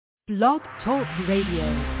Blog Talk Radio.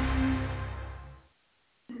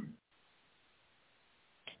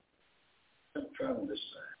 Let's try on this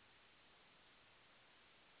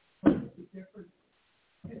side.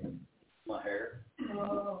 My hair.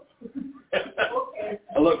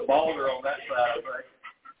 I look balder on that side, I think.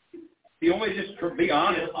 You want me to just be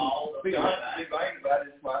honest? Be honest. Be vain about it.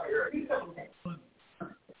 It's my hair.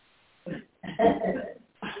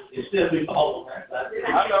 It's still be bald on that side.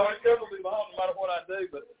 I know it's still gonna be bald no matter what I do,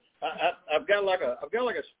 but I've got like a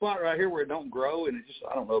spot right here where it don't grow, and it just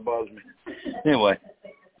I don't know, it bothers me. Anyway,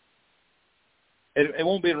 it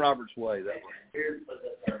won't be in Robert's way that way.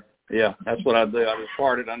 Yeah, that's what I do. I just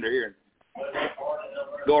part it under here,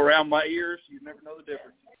 go around my ears. You never know the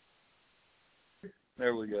difference.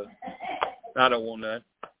 There we go. I don't want none.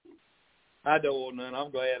 I'm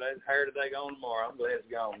glad that hair today gone tomorrow. I'm glad it's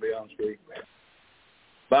gone, to be honest with you.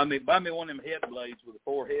 Buy me one of them head blades with the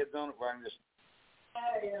 4 heads on it where I can just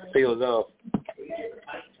peel it off.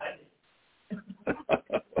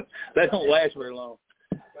 They don't last very long.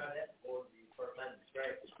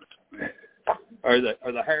 Or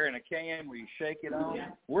the hair in a can where you shake it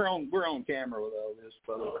on. We're on camera with all this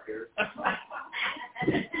fellow here.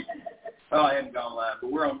 Oh, I haven't gone live, but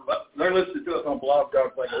we're on. They're listening to us on Blog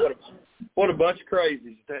Talk. Like, what a bunch of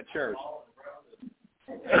crazies at that church.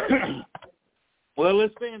 Well,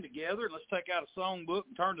 let's stand together. Let's take out a songbook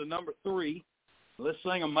and turn to number 3. Let's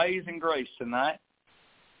sing "Amazing Grace" tonight.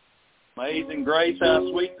 Amazing Grace, how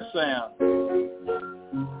sweet the sound.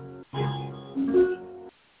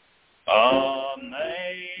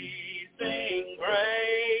 Amazing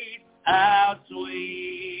grace, how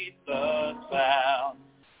sweet the sound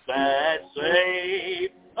that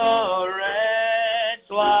saved a wretch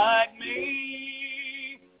like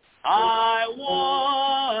me. I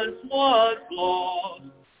once was lost,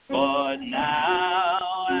 but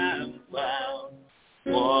now am found.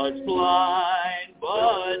 Was blind,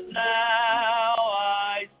 but now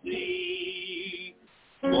I see.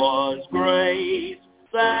 Was grace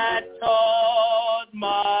that taught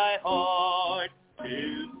my heart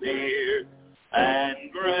to fear,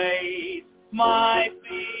 and grace my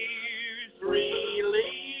fears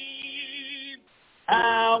relieve.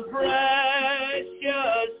 How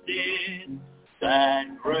precious is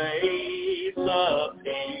that grace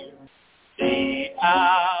appear, the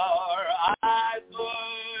hour I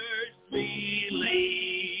first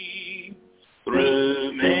believed.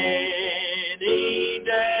 Through many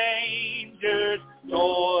dangers,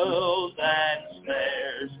 toils and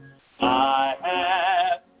snares, I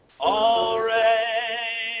have already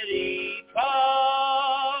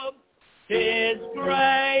come. His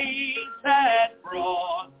grace hath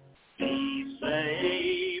brought me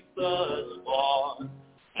safe thus far,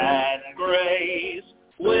 and grace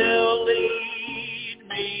will lead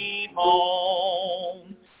me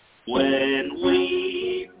home. When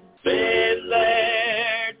we've been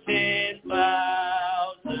there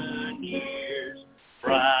 10,000 years,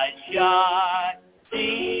 bright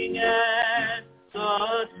shining as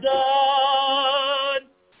the sun,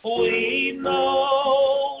 we've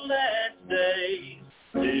no less days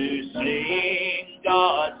to sing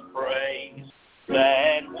God's praise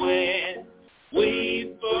than when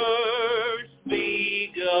we first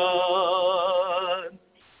begun.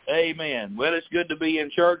 Amen. Well, it's good to be in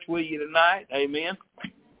church with you tonight. Amen.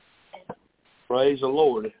 Praise the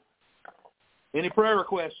Lord. Any prayer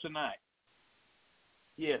requests tonight?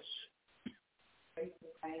 Yes. Pray for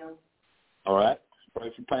Pam. All right.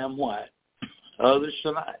 Pray for Pam White. Others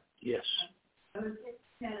tonight? Yes. I was just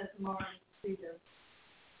Tennis tomorrow to see the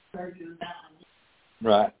surgeon.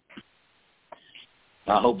 Right.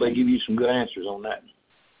 I hope they give you some good answers on that.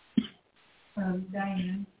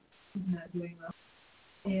 Diane is not doing well.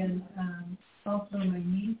 And also my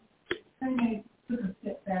niece kind of took a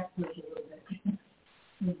step backwards a little bit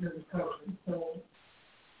with her recovery. So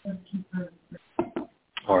let's keep her.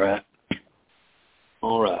 All right.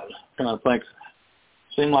 All right. I think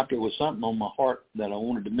seemed like there was something on my heart that I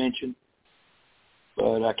wanted to mention,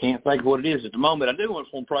 but I can't think of what it is at the moment. I do want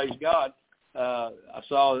to praise God. I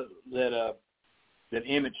saw that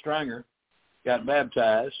Emmett Stringer got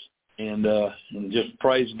baptized, and just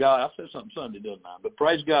praise God. I said something Sunday, didn't I? But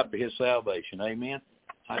praise God for his salvation. Amen.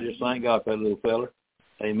 I just thank God for that little fella.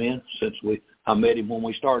 Amen. Since I met him when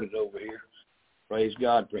we started over here. Praise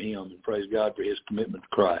God for him, and praise God for his commitment to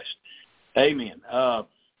Christ. Amen.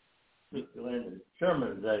 Mr. Landon,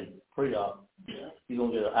 Sherman today, pre-op. He's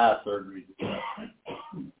going to get an eye surgery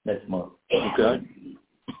next month. Okay.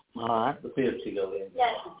 All right. The 5th she goes in.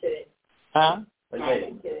 Nothing to it. Huh?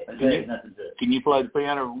 Nothing to it. Can you play the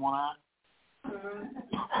piano with one eye?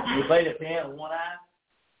 You play the piano with one eye?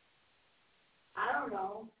 I don't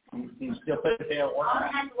know. You still put it down one?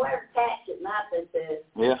 I'll have to wear a patch at night that says.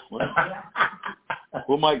 Yeah, well,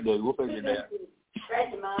 we'll make do. We'll figure it out.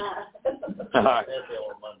 Scratching my eyes. All right.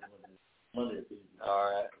 Monday or Tuesday. All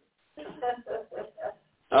right.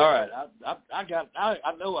 All right.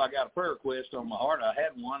 I know I got a prayer request on my heart. I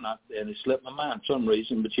had one, and it slipped my mind for some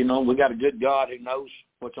reason. But, you know, we got a good God who knows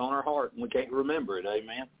what's on our heart, and we can't remember it.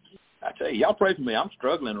 Amen. I tell you, y'all pray for me. I'm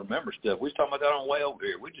struggling to remember stuff. We was talking about that on the way over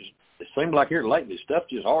here. It seemed like here lately, stuff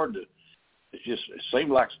just hard to, it seemed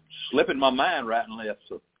like slipping my mind right and left.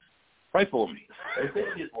 So pray for me.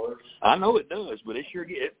 It gets worse. I know it does, but it's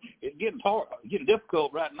getting hard, getting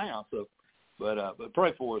difficult right now. So, but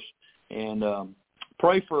pray for us, and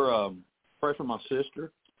pray for my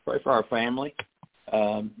sister, pray for our family,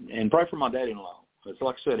 and pray for my daddy-in-law. It's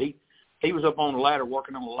like I said, he was up on the ladder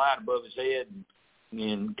working on the light above his head,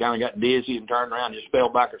 and kind of got dizzy and turned around and just fell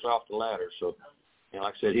backwards off the ladder. So, and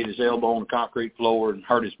like I said, hit his elbow on the concrete floor and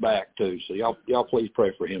hurt his back too. So y'all please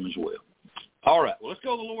pray for him as well. All right. Well, let's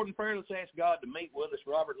go to the Lord in prayer. Let's ask God to meet with us.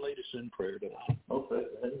 Robert, lead us in prayer tonight. Okay.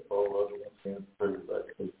 All of us can pray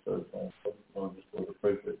back to the church. Just for the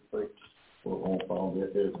prayer for on phone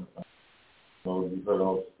that is. Lord, you've heard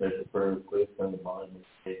all the special prayers. Please come to mind and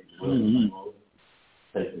take it well. Lord.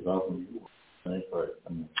 Take it off of you. Thank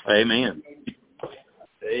you. Amen.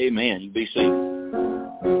 Amen. You be seated.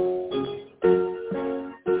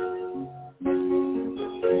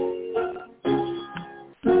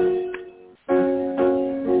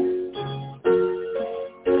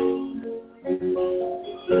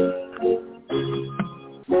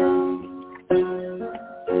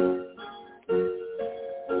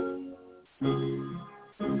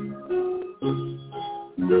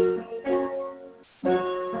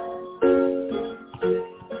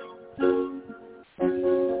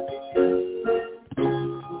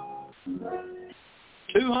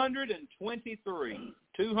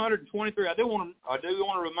 223. I do want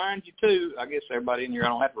to remind you too. I guess everybody in here, I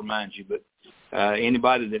don't have to remind you, but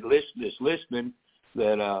anybody that's listening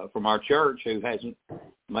that from our church who hasn't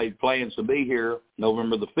made plans to be here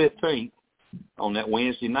November the 15th on that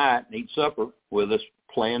Wednesday night and eat supper with us,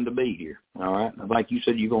 plan to be here. All right. I think you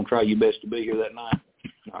said you're going to try your best to be here that night.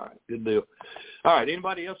 All right. Good deal. All right.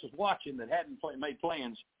 Anybody else is watching that hadn't made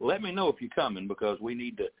plans, let me know if you're coming because we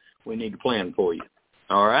need to plan for you.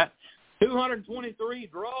 All right. 223,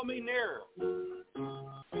 draw me nearer.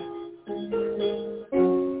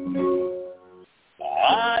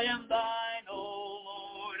 I am thine, O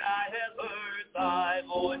Lord, I have heard thy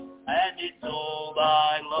voice, and it told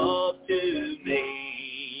thy love to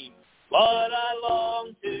me. But I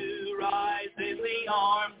long to rise in the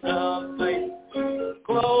arms of faith,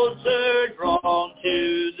 closer drawn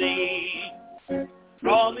to thee.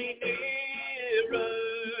 Draw me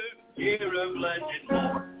nearer, blessed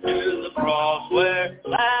Lord, to the cross where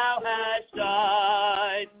thou hast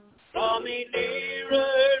died. Draw me nearer,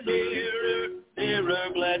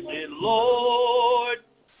 blessed Lord,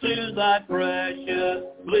 to thy precious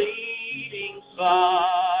bleeding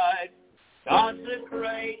side.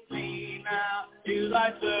 Consecrate me now to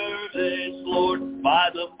thy service, Lord, by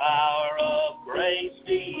the power of grace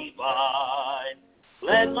divine.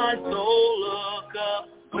 Let my soul look up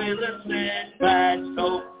with a steadfast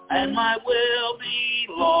hope, and my will be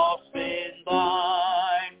lost in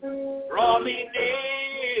thine. Draw me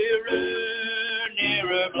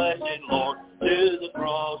nearer, blessed Lord, to the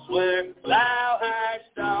cross where thou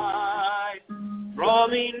hast died. Draw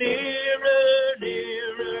me nearer,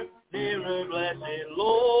 blessed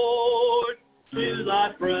Lord, to thy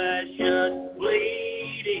precious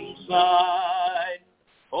bleeding side.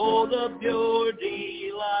 Oh, the pure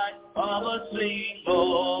delight of a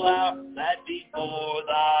single hour that before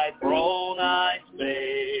thy throne I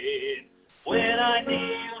spend. When I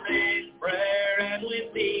kneel in prayer and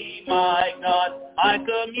with thee, my God, I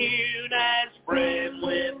commune as friend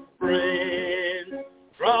with friend.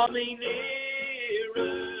 Draw me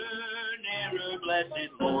nearer,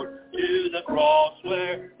 blessed Lord, to the cross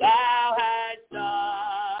where thou hast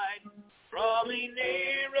died. Draw me nearer,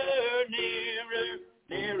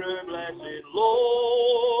 blessed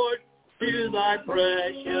Lord, to thy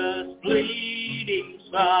precious bleeding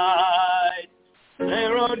side.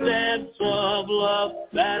 There are depths of love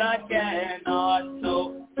that I cannot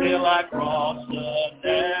know till I cross the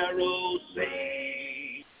narrow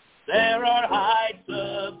sea. There are heights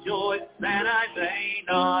of joy that I may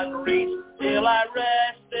not reach till I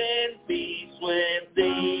rest in peace with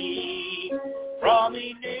thee. Draw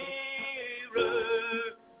me nearer,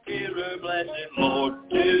 blessed Lord,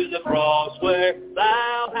 to the cross where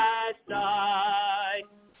thou hast died.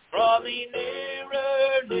 Draw me nearer,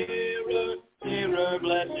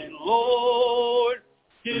 blessed Lord,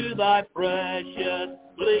 to to thy precious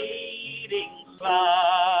bleeding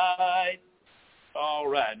side. All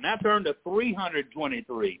right, now turn to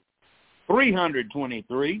 323.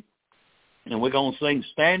 323, and we're going to sing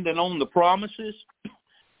Standing on the Promises.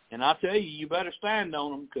 And I tell you, you better stand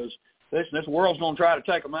on them, because this world's going to try to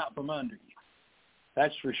take them out from under you.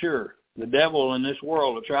 That's for sure. The devil in this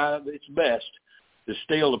world will try its best to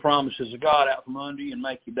steal the promises of God out from under you and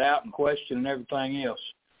make you doubt and question and everything else.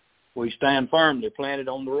 We stand firmly planted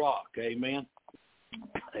on the rock. Amen.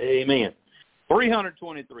 Amen.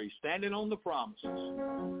 323, Standing on the Promises.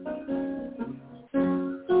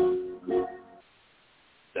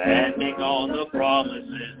 Standing on the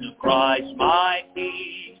promises of Christ my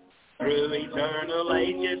King, through eternal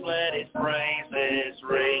ages let his praises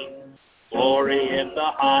ring. Glory in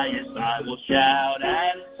the highest I will shout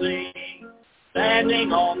and sing,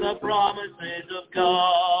 standing on the promises of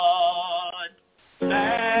God.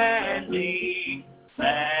 Standing,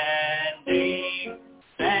 standing,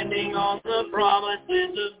 standing on the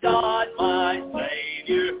promises of God my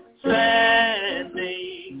Savior.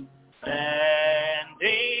 Standing, standing,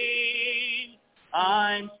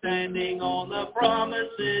 I'm standing on the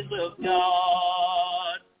promises of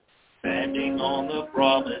God. Standing on the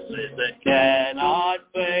promises that cannot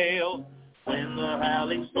fail, when the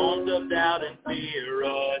howling storms of doubt and fear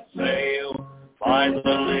assail. By the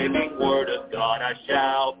living word of God I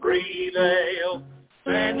shall prevail,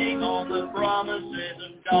 standing on the promises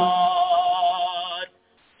of God.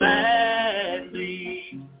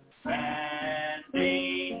 Standing,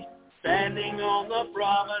 standing, standing on the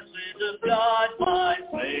promises of God my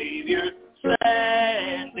Savior.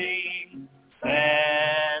 Standing,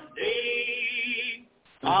 standing,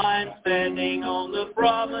 I'm standing on the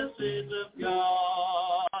promises of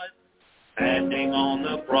God. Standing on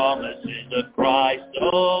the promises of Christ the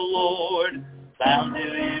Lord, bound to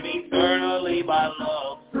him eternally by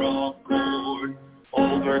love's strong cord,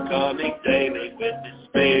 overcoming daily with the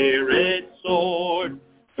Spirit's sword,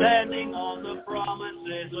 standing on the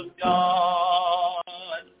promises of God.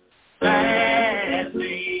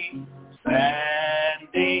 Standing,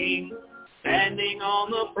 standing, standing on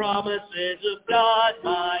the promises of God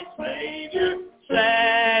my Savior.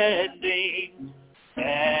 Standing,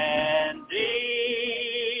 standing,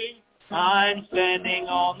 I'm standing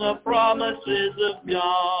on the promises of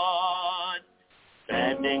God.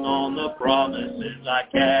 Standing on the promises I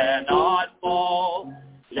cannot fall,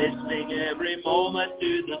 listening every moment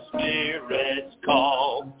to the Spirit's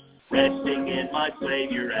call, resting in my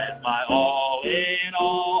Savior as my all in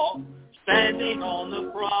all, standing on the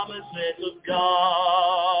promises of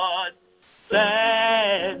God.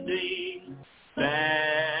 Standing,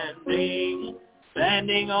 standing,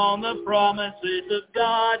 standing on the promises of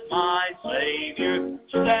God my Savior.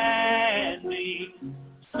 Standing,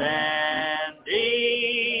 standing,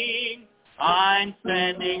 I'm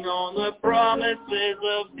standing on the promises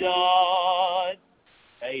of God.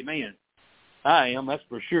 Amen. I am, that's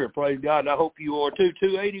for sure. Praise God. I hope you are too.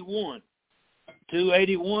 281.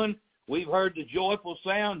 281, we've heard the joyful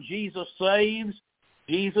sound, Jesus saves,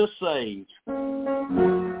 Jesus saves.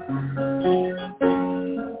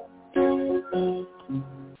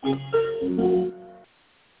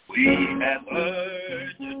 We have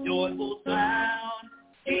heard the joyful sound,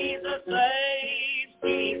 Jesus saves,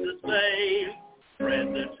 Jesus saves. Spread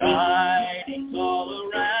the tidings all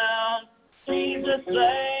around, Jesus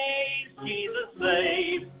saves, Jesus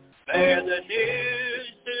saves. Bear the news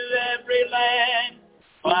to every land,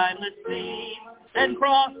 climb the sea and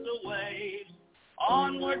cross the waves.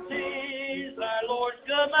 Onward 'tis our Lord's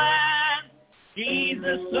command,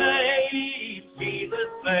 Jesus saves, Jesus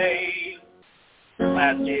saves.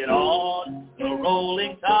 Pass it on the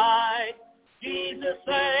rolling tide, Jesus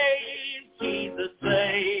saves, Jesus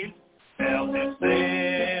saves. Tell the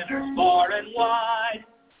sinners far and wide,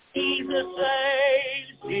 Jesus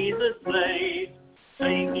saves, Jesus saves.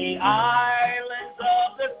 Sing the islands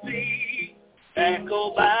of the sea,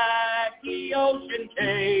 echo back the ocean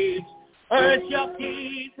caves. Earth shall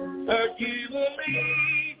keep her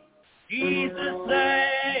jubilee, Jesus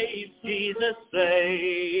saves, Jesus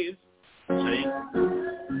saves. Sing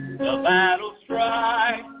the battle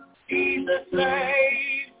strife, Jesus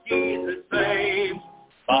saves, Jesus saves.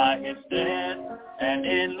 By his death and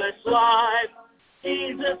endless life,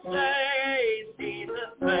 Jesus saves,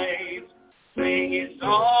 Jesus saves. Singing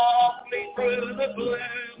softly through the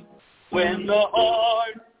gloom, when the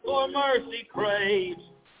heart for mercy craves,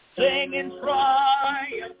 singing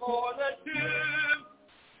triumph for the tomb,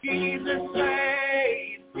 Jesus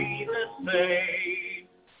saves, Jesus saves.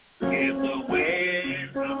 Give the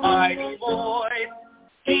winds a mighty voice,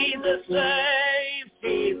 Jesus saves,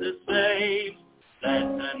 Jesus saves.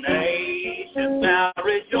 Let the nations now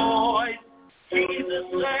rejoice. Jesus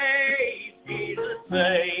saves, Jesus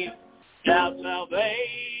saves. Shout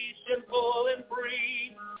salvation full and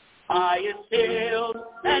free. Highest hills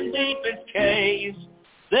and deepest caves.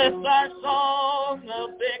 This our song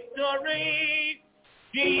of victory.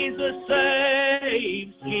 Jesus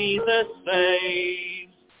saves, Jesus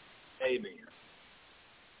saves. Amen.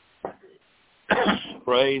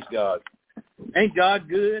 Praise God. Ain't God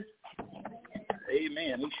good?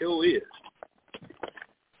 Amen. He sure is.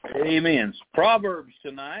 Amen. Proverbs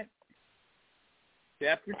tonight,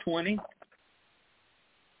 chapter 20.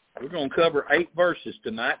 We're going to cover 8 verses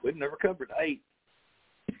tonight. We've never covered 8.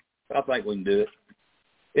 I think we can do it.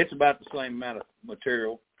 It's about the same amount of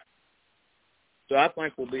material. So I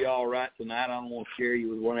think we'll be all right tonight. I don't want to scare you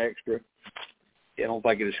with one extra. I don't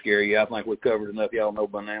think it'll scare you. I think we've covered enough. Y'all know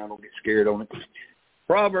by now. Don't get scared on it.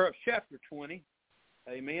 Proverbs chapter 20.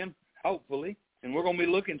 Amen. Hopefully. And we're going to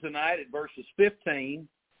be looking tonight at verses 15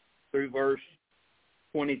 through verse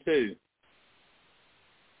 22.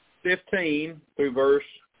 15 through verse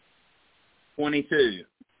 22.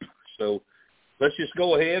 So let's just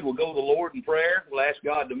go ahead. We'll go to the Lord in prayer. We'll ask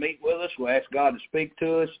God to meet with us. We'll ask God to speak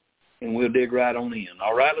to us, and we'll dig right on in.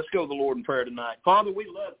 All right, let's go to the Lord in prayer tonight. Father, we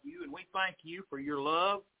love you, and we thank you for your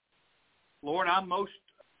love. Lord, I'm most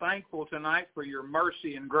thankful tonight for your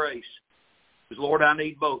mercy and grace. Because, Lord, I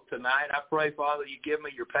need both tonight. I pray, Father, you give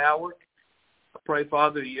me your power. I pray,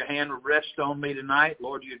 Father, your hand would rest on me tonight.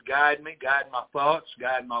 Lord, you'd guide me, guide my thoughts,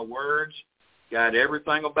 guide my words, guide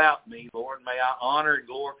everything about me. Lord, may I honor and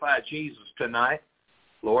glorify Jesus tonight.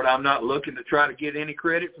 Lord, I'm not looking to try to get any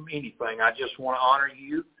credit from anything. I just want to honor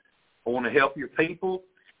you. I want to help your people,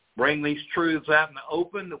 bring these truths out in the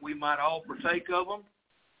open that we might all partake of them.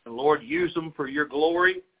 And, Lord, use them for your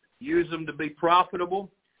glory. Use them to be profitable.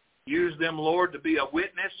 Use them, Lord, to be a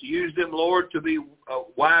witness. Use them, Lord, to be a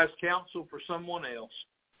wise counsel for someone else.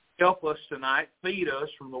 Help us tonight. Feed us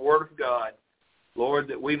from the Word of God. Lord,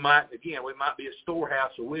 that we might be a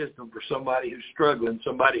storehouse of wisdom for somebody who's struggling,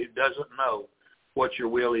 somebody who doesn't know what your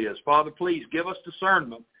will is. Father, please give us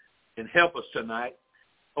discernment and help us tonight.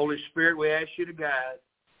 Holy Spirit, we ask you to guide.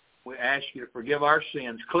 We ask you to forgive our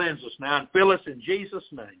sins. Cleanse us now and fill us in Jesus'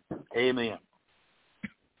 name. Amen.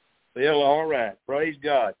 Well, all right. Praise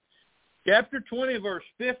God. Chapter 20, verse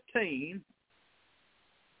 15,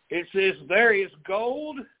 it says, there is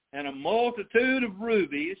gold and a multitude of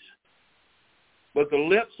rubies, but the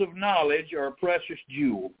lips of knowledge are a precious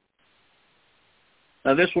jewel.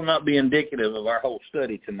 Now, this will not be indicative of our whole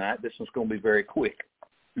study tonight. This one's going to be very quick,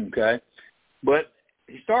 okay? But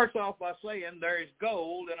he starts off by saying there is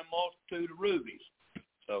gold and a multitude of rubies.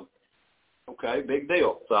 So, okay, big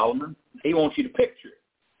deal, Solomon. He wants you to picture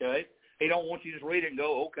it, okay? He don't want you to just read it and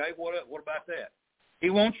go, okay, what about that?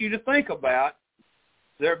 He wants you to think about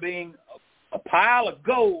there being a pile of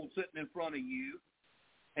gold sitting in front of you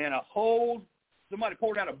and somebody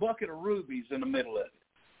poured out a bucket of rubies in the middle of it.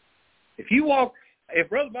 If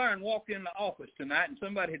Brother Byron walked in the office tonight and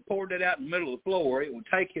somebody had poured that out in the middle of the floor, it would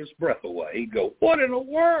take his breath away. He'd go, what in the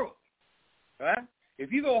world? Right?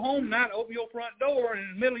 If you go home tonight, open your front door, and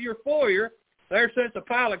in the middle of your foyer, there sits a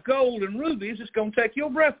pile of gold and rubies, it's going to take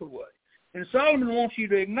your breath away. And Solomon wants you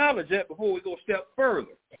to acknowledge that before we go a step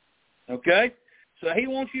further. Okay? So he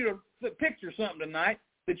wants you to picture something tonight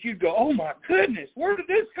that you'd go, oh, my goodness, where did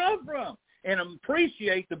this come from? And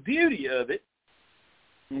appreciate the beauty of it.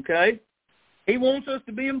 Okay? He wants us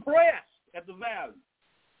to be impressed at the value.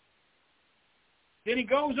 Then he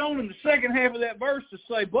goes on in the second half of that verse to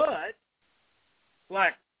say, but,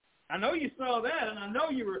 like, I know you saw that, and I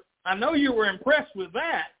know you were impressed with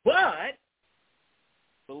that, but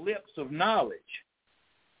the lips of knowledge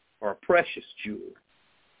are a precious jewel.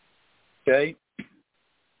 Okay?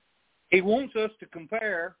 He wants us to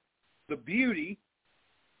compare the beauty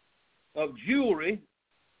of jewelry,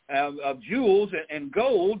 of jewels and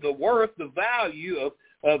gold, the worth, the value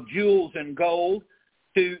of jewels and gold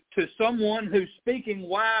to someone who's speaking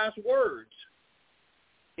wise words.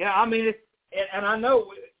 Yeah, I mean, and I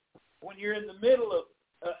know when you're in the middle of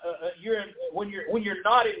when you're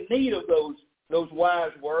not in need of those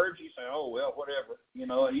wise words, you say, oh, well, whatever. You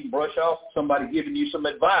know, you can brush off somebody giving you some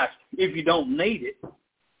advice if you don't need it.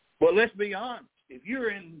 But let's be honest. If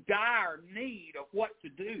you're in dire need of what to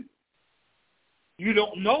do, you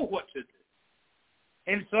don't know what to do,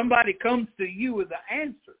 and somebody comes to you with the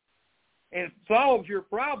answer and solves your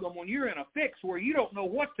problem when you're in a fix where you don't know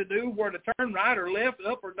what to do, where to turn right or left,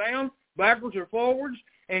 up or down, backwards or forwards,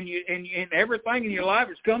 and everything in your life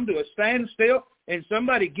has come to a standstill, and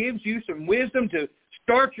somebody gives you some wisdom to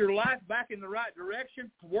start your life back in the right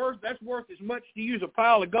direction, that's worth as much to you as a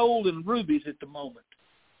pile of gold and rubies at the moment.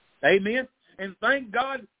 Amen? And thank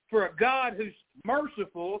God for a God who's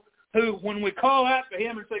merciful, who when we call out to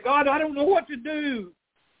him and say, God, I don't know what to do,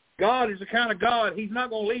 God is the kind of God, he's not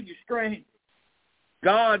going to leave you stranded.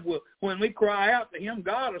 God will, when we cry out to him,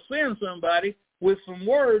 God will send somebody with some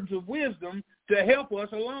words of wisdom to help us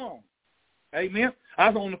along. Amen. I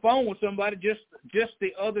was on the phone with somebody just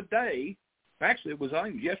the other day. Actually, it was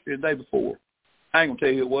yesterday, the day before. I ain't going to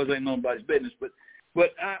tell you who it was. Ain't nobody's business.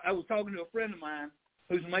 But I was talking to a friend of mine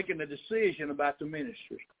who's making a decision about the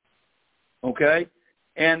ministry. Okay?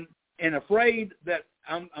 And afraid that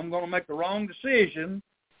I'm going to make the wrong decision.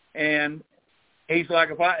 And he's like,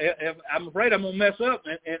 if I'm afraid I'm going to mess up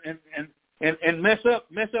and mess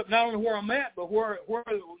up not only where I'm at, but where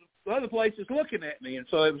the other place is looking at me. And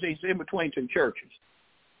so he's in between two churches.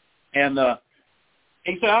 And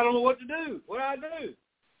he said, I don't know what to do. What do I do?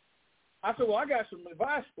 I said, well, I got some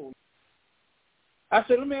advice for you. I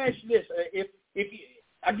said, let me ask you this. If you,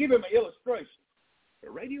 I give him an illustration. Is the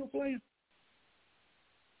radio playing?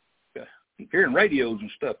 Keep hearing radios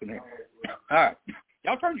and stuff in here. All right.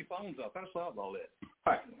 Y'all turn your phones off. That'll solve all that.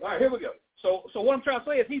 All right, here we go. So what I'm trying to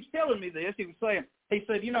say is he's telling me this. He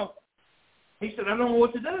said, I don't know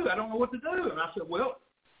what to do. I don't know what to do. And I said, well,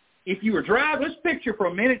 if you were driving, let's picture for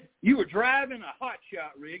a minute, you were driving a hot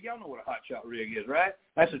shot rig. Y'all know what a hot shot rig is, right?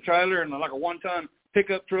 That's a trailer and like a one-ton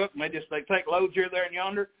pickup truck, and they take loads here, there, and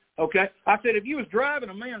yonder. Okay? I said, if you was driving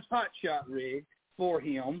a man's hot shot rig for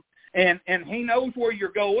him, and he knows where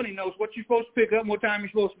you're going, he knows what you're supposed to pick up and what time you're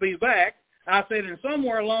supposed to be back, I said, and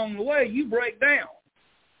somewhere along the way, you break down.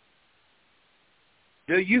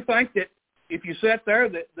 Do you think that if you sit there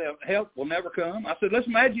that the help will never come? I said, let's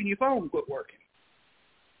imagine your phone quit working.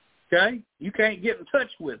 Okay? You can't get in touch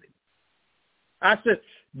with him. I said,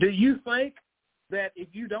 do you think that if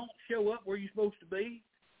you don't show up where you're supposed to be,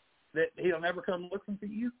 that he'll never come looking for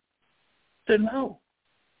you? I said, no.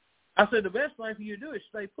 I said, the best thing for you to do is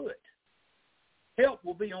stay put. Help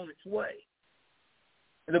will be on its way.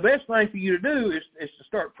 And the best thing for you to do is to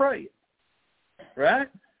start praying. Right?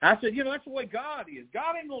 I said, that's the way God is.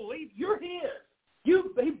 God ain't going to leave you. You're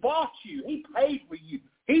his. He bought you. He paid for you.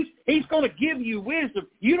 He's going to give you wisdom.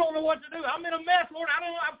 You don't know what to do. I'm in a mess, Lord. I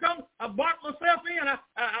don't know. I've boxed myself in.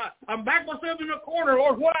 I'm backed myself in a corner,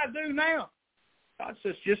 Lord. What do I do now? God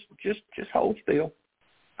says, just hold still.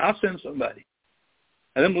 I'll send somebody.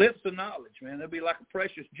 And them lips of knowledge, man, they'll be like a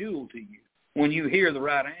precious jewel to you when you hear the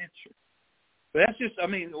right answer. But that's just,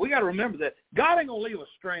 we got to remember that God ain't going to leave us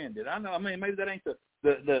stranded. I know, maybe that ain't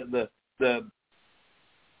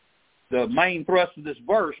the main thrust of this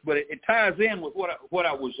verse, but it ties in with what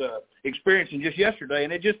I was experiencing just yesterday,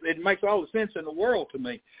 and it makes all the sense in the world to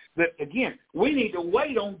me. That again, we need to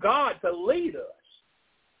wait on God to lead us,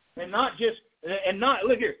 and not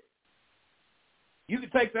look here. You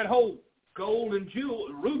could take that whole gold and jewel,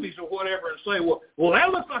 rubies or whatever, and say, well, that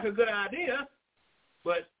looks like a good idea.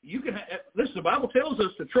 But you can listen. The Bible tells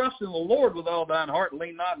us to trust in the Lord with all thine heart, and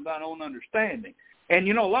lean not on thine own understanding. And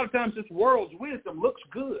a lot of times this world's wisdom looks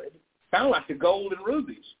good, kind of like the gold and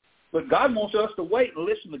rubies. But God wants us to wait and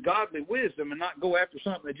listen to godly wisdom and not go after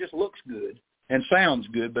something that just looks good and sounds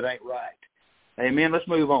good but ain't right. Amen. Let's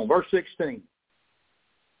move on. Verse 16.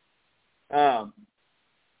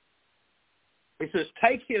 It says,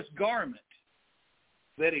 take his garment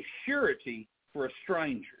that is surety for a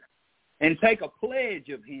stranger, and take a pledge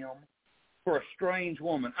of him for a strange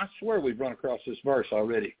woman. I swear we've run across this verse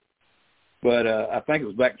already. But I think it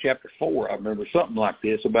was back chapter 4. I remember something like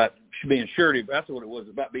this about being surety. That's what it was,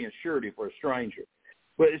 about being surety for a stranger.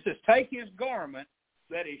 But it says, take his garment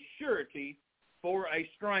that is surety for a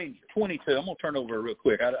stranger. 22. I'm going to turn over real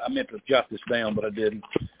quick. I meant to jot this down, but I didn't.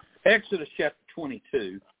 Exodus chapter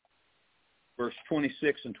 22, verse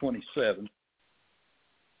 26 and 27.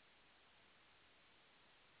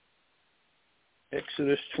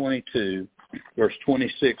 Exodus 22, verse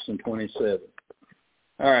 26 and 27.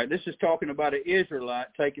 All right, this is talking about an Israelite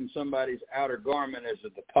taking somebody's outer garment as a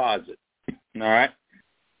deposit. All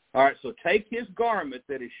right, so take his garment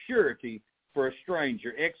that is surety for a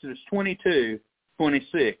stranger. Exodus 22,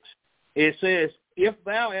 26. It says, if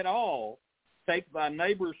thou at all take thy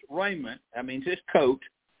neighbor's raiment, that means his coat,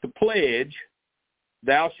 to pledge,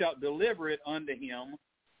 thou shalt deliver it unto him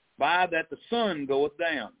by that the sun goeth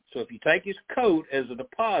down. So if you take his coat as a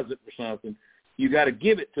deposit for something, you got to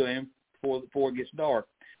give it to him before it gets dark.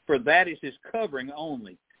 For that is his covering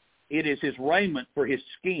only. It is his raiment for his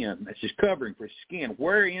skin. That's his covering for his skin.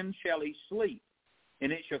 Wherein shall he sleep?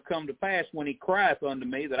 And it shall come to pass when he crieth unto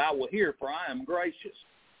me that I will hear, for I am gracious.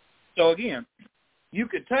 So again, you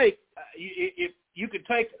could take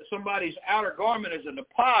somebody's outer garment as a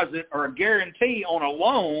deposit or a guarantee on a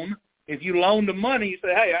loan If you loan them money, you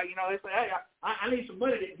say, hey, they say, hey, I need some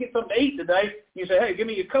money to get something to eat today. You say, hey, give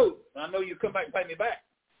me your coat. I know you'll come back and pay me back.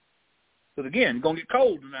 Because, again, it's going to get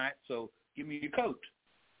cold tonight, so give me your coat.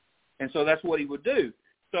 And so that's what he would do.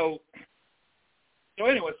 So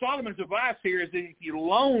anyway, Solomon's advice here is that if you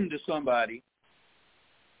loan to somebody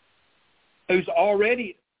who's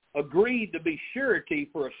already agreed to be surety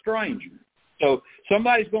for a stranger, so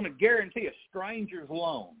somebody's going to guarantee a stranger's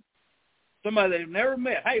loan, somebody they've never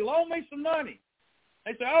met, hey, loan me some money.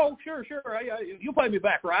 They say, oh, sure, hey, you'll pay me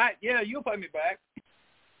back, right? Yeah, you'll pay me back.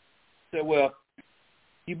 So, well,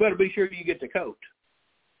 you better be sure you get the coat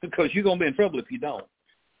because you're going to be in trouble if you don't.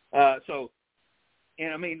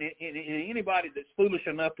 And I mean, anybody that's foolish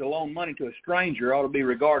enough to loan money to a stranger ought to be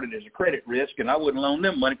regarded as a credit risk, and I wouldn't loan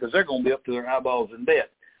them money because they're going to be up to their eyeballs in debt.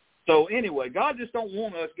 So anyway, God just don't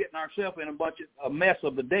want us getting ourselves in a mess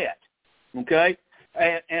of the debt, okay?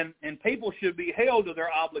 And people should be held to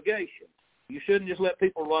their obligation. You shouldn't just let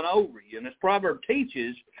people run over you. And this proverb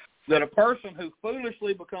teaches that a person who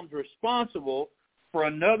foolishly becomes responsible for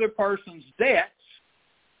another person's debts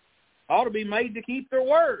ought to be made to keep their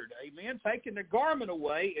word. Amen. Taking the garment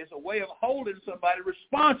away is a way of holding somebody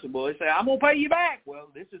responsible. They say, I'm going to pay you back. Well,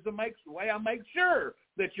 this is the way I make sure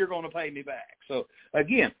that you're going to pay me back. So,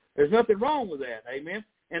 again, there's nothing wrong with that. Amen.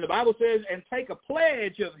 And the Bible says, and take a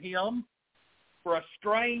pledge of him for a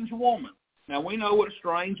strange woman. Now, we know what a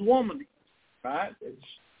strange woman is, right?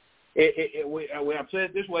 I've said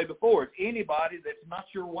it this way before. It's anybody that's not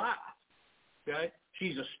your wife, okay?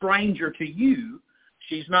 She's a stranger to you.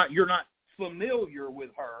 You're not familiar with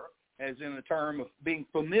her, as in the term of being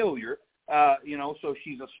familiar, so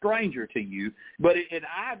she's a stranger to you. But the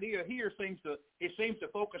idea here seems to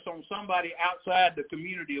focus on somebody outside the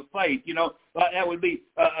community of faith. That would be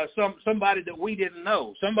somebody that we didn't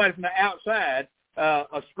know, somebody from the outside,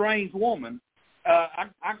 a strange woman. I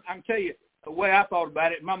can tell you the way I thought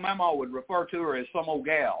about it. My mama would refer to her as some old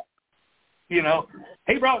gal. He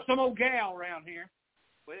brought some old gal around here.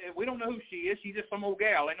 We don't know who she is. She's just some old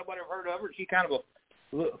gal. Ain't nobody ever heard of her. She's kind of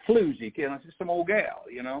a floozy, just some old gal,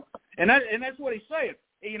 And that's what he's saying.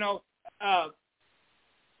 You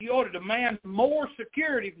ought to demand more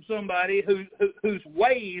security from somebody whose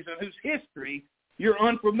ways and whose history you're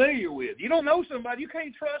unfamiliar with. You don't know somebody. You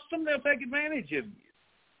can't trust them. They'll take advantage of you.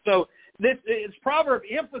 So this proverb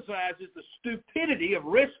emphasizes the stupidity of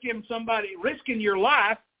risking your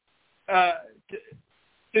life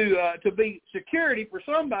to be security for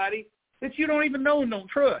somebody that you don't even know and don't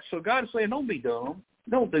trust. So God is saying, don't be dumb.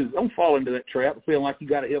 Don't fall into that trap of feeling like you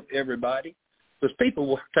got to help everybody, because people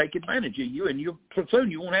will take advantage of you, and soon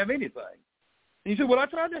you won't have anything. And you say, well, I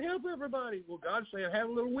tried to help everybody. Well, God's saying, have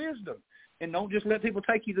a little wisdom, and don't just let people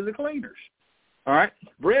take you to the cleaners. All right?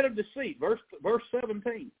 Bread of deceit, verse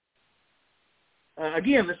 17.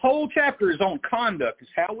 Again, this whole chapter is on conduct.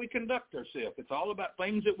 It's how we conduct ourselves. It's all about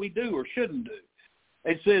things that we do or shouldn't do.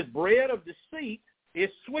 It says, bread of deceit is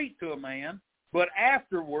sweet to a man, but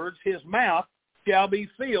afterwards his mouth shall be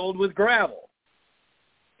filled with gravel.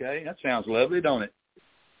 Okay, that sounds lovely, don't it?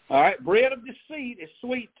 All right, bread of deceit is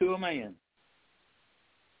sweet to a man.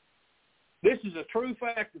 This is a true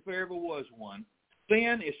fact if there ever was one.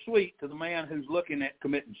 Sin is sweet to the man who's looking at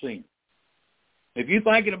committing sin. If you're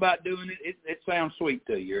thinking about doing it, it sounds sweet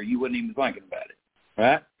to you, or you wouldn't even be thinking about it,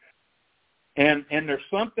 right? And there's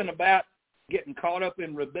something about getting caught up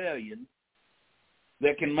in rebellion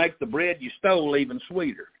that can make the bread you stole even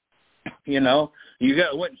sweeter. You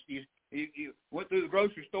went through the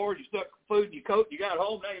grocery store, you stuck food in your coat, you got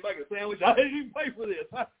home, now you make a sandwich. I didn't even pay for this.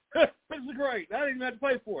 This is great. I didn't even have to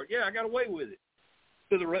pay for it. Yeah, I got away with it.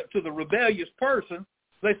 To the rebellious person,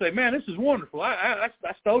 they say, man, this is wonderful. I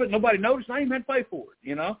stole it. Nobody noticed. I didn't even have to pay for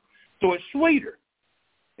it, So it's sweeter.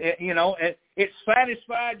 It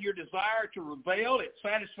satisfied your desire to rebel. It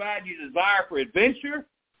satisfied your desire for adventure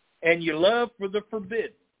and your love for the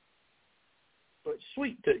forbidden. So it's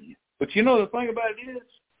sweet to you. But the thing about it is,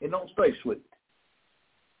 it don't stay sweet.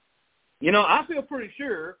 I feel pretty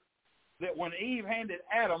sure that when Eve handed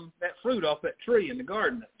Adam that fruit off that tree in the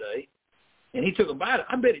garden that day, and he took a bite,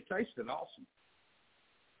 I bet it tasted awesome.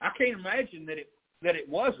 I can't imagine that it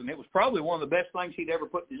wasn't. It was probably one of the best things he'd ever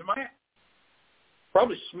put in his mouth.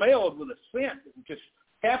 Probably smelled with a scent that just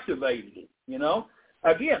captivated him,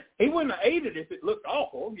 Again, he wouldn't have ate it if it looked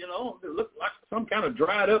awful, if it looked like some kind of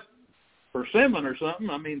dried up persimmon or something.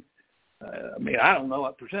 I mean, I don't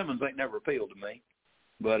know. Persimmons ain't never appealed to me.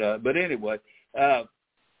 But anyway, but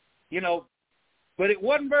it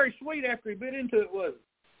wasn't very sweet after he bit into it, was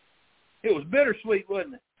it? It was bittersweet,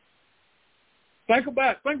 wasn't it? Think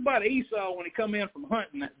about Esau when he come in from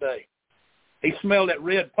hunting that day. He smelled that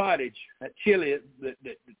red pottage, that chili that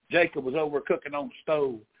Jacob was over cooking on the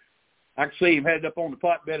stove. I could see him headed up on the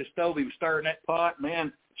pot bed of the stove. He was stirring that pot,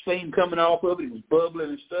 man, steam coming off of it. It was bubbling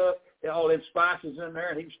and stuff. All them spices in there,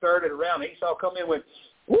 and he stirred it around. Esau come in and went,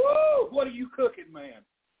 "Woo, what are you cooking, man?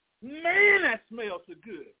 Man, that smells so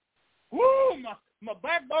good. Woo, my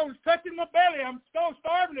backbone's touching my belly. I'm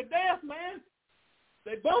starving to death, man.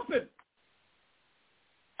 They bumping.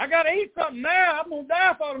 I got to eat something now. I'm going to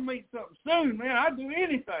die if I don't eat something soon, man. I'd do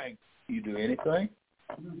anything." You do anything?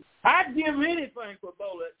 I'd give anything for a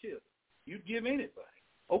bowl of that chip. You'd give anything.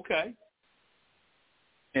 Okay.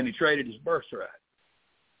 And he traded his birthright.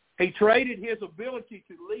 He traded his ability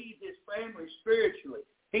to lead his family spiritually.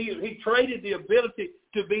 He traded the ability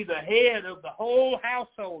to be the head of the whole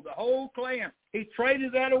household, the whole clan. He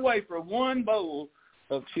traded that away for one bowl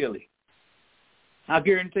of chili. I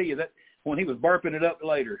guarantee you that when he was burping it up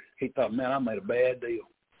later, he thought, man, I made a bad deal.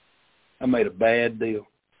 I made a bad deal.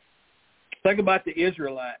 Think about the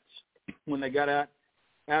Israelites when they got out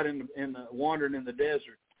in the wandering in the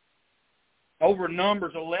desert. Over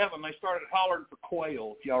Numbers 11, they started hollering for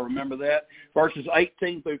quail, if y'all remember that. Verses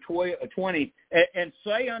 18 through 20, and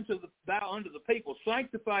say unto the people,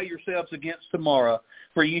 sanctify yourselves against tomorrow,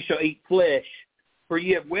 for ye shall eat flesh. For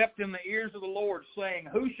ye have wept in the ears of the Lord, saying,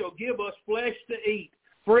 who shall give us flesh to eat?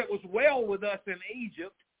 For it was well with us in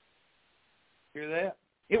Egypt. Hear that?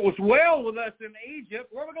 It was well with us in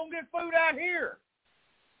Egypt. Where are we going to get food out here?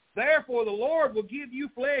 Therefore the Lord will give you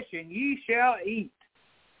flesh, and ye shall eat.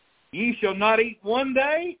 Ye shall not eat 1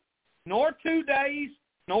 day, nor 2 days,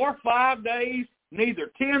 nor 5 days, neither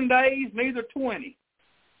 10 days, neither 20,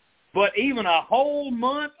 but even a whole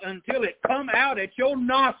month until it come out at your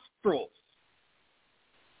nostrils,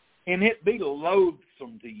 and it be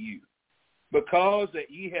loathsome to you, because that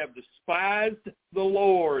ye have despised the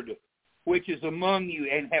Lord, which is among you,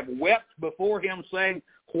 and have wept before him, saying,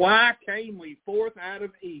 why came we forth out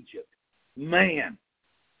of Egypt? Man,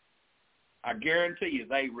 I guarantee you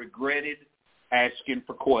they regretted asking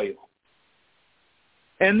for quail.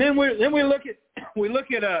 And then we look at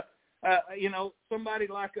somebody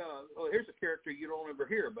like here's a character you don't ever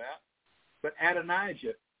hear about, but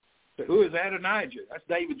Adonijah. So who is Adonijah? That's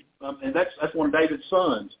David's, and that's one of David's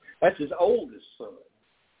sons. That's his oldest son.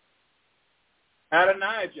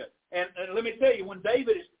 Adonijah. And let me tell you, when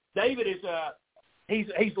David is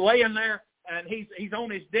he's laying there. And he's on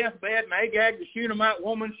his deathbed, and Agag, the Shunammite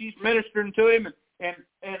woman, she's ministering to him, and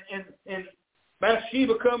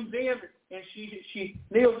Bathsheba comes in, and she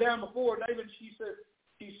kneels down before David. And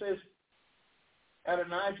she says,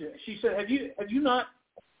 Adonijah. She said, have you not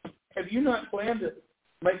planned to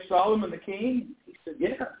make Solomon the king? He said,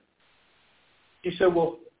 yeah. She said,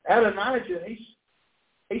 well, Adonijah,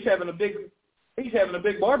 he's having a big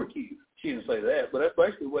barbecue. She didn't say that, but that's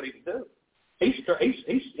basically what he could do. He's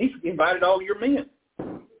invited all your men.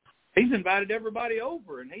 He's invited everybody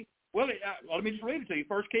over, and let me just read it to you.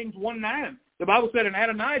 1 Kings 1:9. The Bible said, and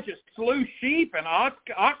Adonijah slew sheep and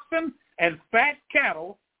oxen and fat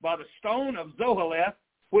cattle by the stone of Zoheleth,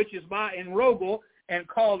 which is by Enrogel, and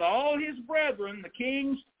called all his brethren, the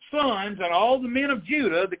king's sons, and all the men of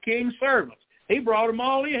Judah, the king's servants. He brought them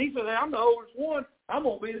all in. He said, I'm the oldest one. I'm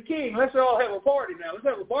going to be the king. Let's all have a party now. Let's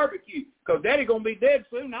have a barbecue, because Daddy's going to be dead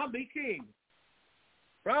soon. I'll be king.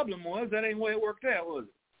 Problem was, that ain't the way it worked out, was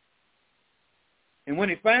it? And when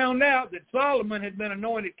he found out that Solomon had been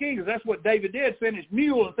anointed king, because that's what David did, sent his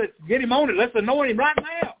mule and said, get him on it, let's anoint him right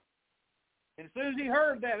now. And as soon as he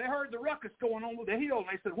heard that, they heard the ruckus going on with the hill, and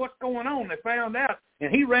they said, what's going on? They found out,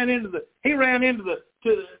 and he ran into the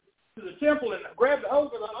temple and grabbed the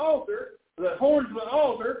horns of the altar,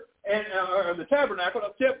 and or the tabernacle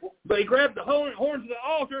of the temple, but he grabbed the horns of the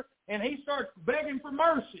altar, and he starts begging for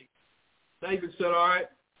mercy. David said, all right,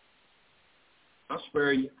 I'll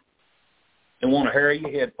spare you. And want a hair of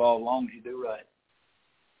your head fall as long as you do right.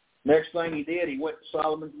 Next thing he did, he went to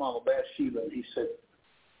Solomon's mama, Bathsheba, and he said,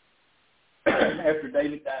 after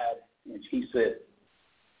David died, and he said,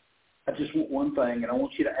 I just want one thing, and I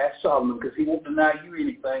want you to ask Solomon, because he won't deny you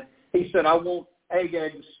anything. He said, I want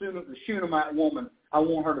Agag, the Shunammite woman, I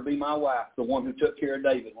want her to be my wife, the one who took care of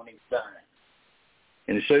David when he was dying.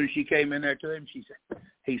 And as soon as she came in there to him,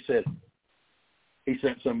 he sent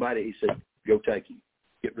somebody, he said, go take him,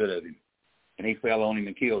 get rid of him. And he fell on him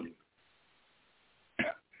and killed him.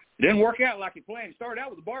 It didn't work out like he planned. He started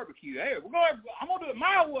out with a barbecue. Hey, I'm going to do it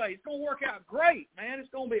my way. It's going to work out great, man.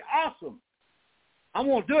 It's going to be awesome. I'm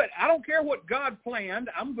going to do it. I don't care what God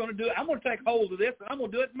planned. I'm going to do it. I'm going to take hold of this, and I'm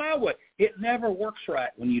going to do it my way. It never works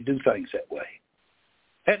right when you do things that way.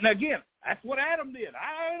 And again, that's what Adam did.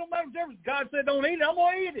 I don't matter the difference. God said don't eat it. I'm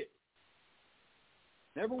going to eat it.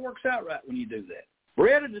 Never works out right when you do that.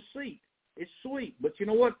 Bread of deceit, it's sweet, but you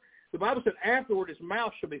know what? The Bible said afterward his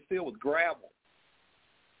mouth shall be filled with gravel.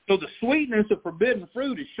 So the sweetness of forbidden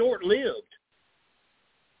fruit is short-lived.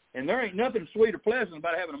 And there ain't nothing sweet or pleasant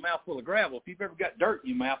about having a mouthful of gravel. If you've ever got dirt in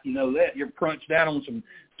your mouth, you know that. You ever crunch down on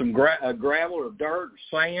some gravel or dirt or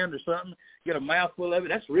sand or something, get a mouthful of it,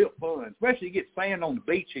 that's real fun. Especially you get sand on the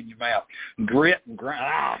beach in your mouth, grit and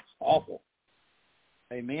grind. It's awful.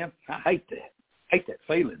 Amen. I hate that. I hate that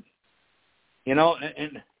feeling. You know,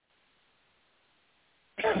 and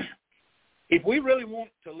if we really want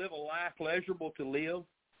to live a life pleasurable to live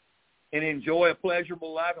and enjoy a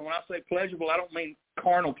pleasurable life, and when I say pleasurable, I don't mean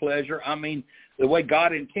carnal pleasure. I mean the way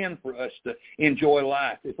God intends for us to enjoy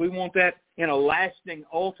life. If we want that in a lasting,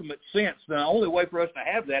 ultimate sense, then the only way for us to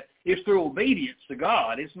have that is through obedience to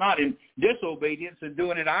God. It's not in disobedience and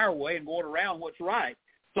doing it our way and going around what's right.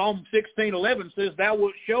 Psalm 16:11 says, "Thou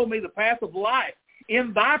wilt show me the path of life.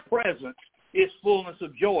 In thy presence is fullness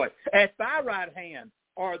of joy. At thy right hand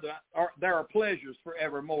there are pleasures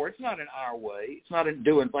forevermore." It's not in our way. It's not in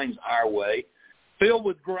doing things our way. Filled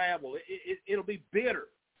with gravel. It'll be bitter.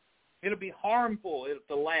 It'll be harmful at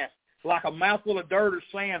the last, like a mouthful of dirt or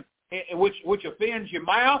sand, which offends your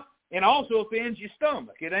mouth and also offends your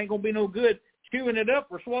stomach. It ain't going to be no good chewing it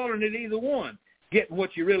up or swallowing it, either one, getting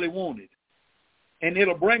what you really wanted. And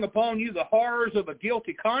it'll bring upon you the horrors of a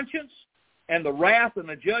guilty conscience and the wrath and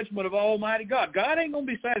the judgment of Almighty God. God ain't going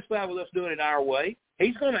to be satisfied with us doing it our way.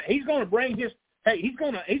 He's going to bring he's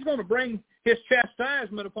going to bring his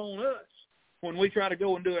chastisement upon us when we try to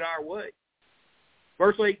go and do it our way.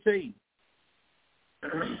 Verse 18.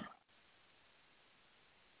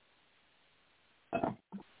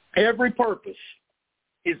 Every purpose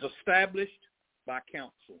is established by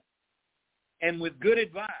counsel, and with good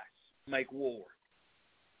advice make war.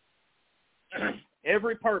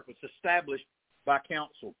 Every purpose established by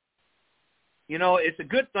counsel. You know, it's a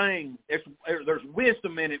good thing. There's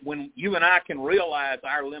wisdom in it when you and I can realize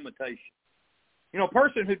our limitations. You know, a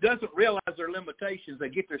person who doesn't realize their limitations, they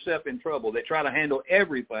get themselves in trouble. They try to handle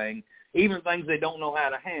everything, even things they don't know how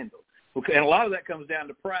to handle. Okay, and a lot of that comes down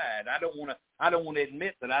to pride. I don't want to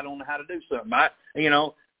admit that I don't know how to do something. I'll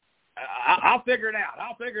figure it out. A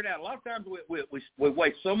lot of times we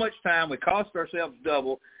waste so much time, we cost ourselves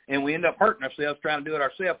double, and we end up hurting ourselves trying to do it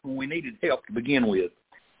ourselves when we needed help to begin with,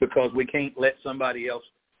 because we can't let somebody else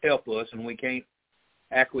help us, and we can't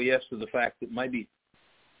acquiesce to the fact that maybe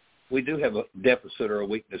we do have a deficit or a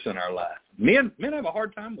weakness in our life. Men have a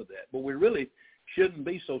hard time with that, but we really shouldn't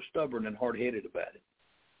be so stubborn and hard-headed about it.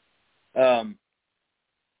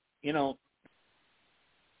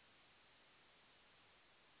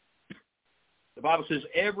 The Bible says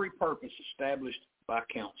every purpose established by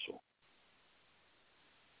counsel.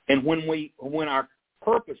 And when our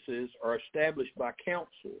purposes are established by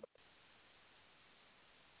counsel,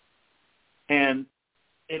 and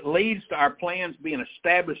it leads to our plans being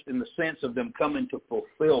established in the sense of them coming to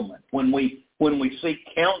fulfillment. When we seek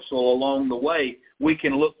counsel along the way, we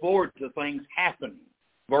can look forward to things happening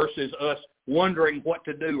versus us wondering what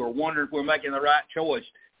to do or wondering if we're making the right choice,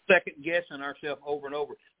 second-guessing ourselves over and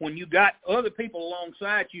over. When you got other people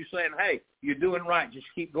alongside you saying, hey, you're doing right, just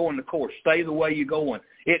keep going the course, stay the way you're going,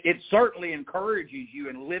 it certainly encourages you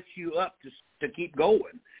and lifts you up to keep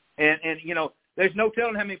going. And you know, there's no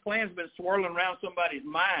telling how many plans have been swirling around somebody's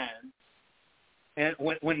mind, and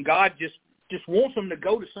when God just wants them to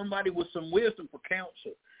go to somebody with some wisdom for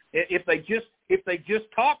counsel. If they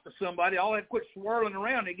just talk to somebody, all they have to quit swirling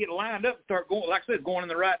around, they get lined up and start going, like I said, going in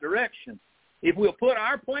the right direction. If we'll put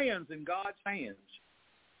our plans in God's hands,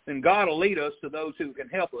 then God will lead us to those who can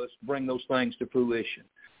help us bring those things to fruition.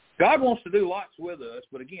 God wants to do lots with us,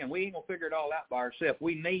 but again, we ain't gonna figure it all out by ourselves.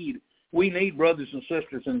 We need brothers and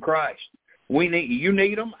sisters in Christ. You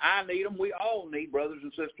need them, I need them, we all need brothers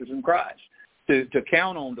and sisters in Christ to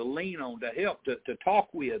count on, to lean on, to help, to talk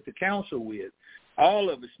with, to counsel with. All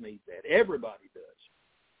of us need that. Everybody does.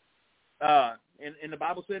 And the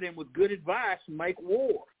Bible said, and with good advice, make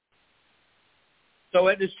war. So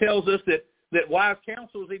it just tells us that wise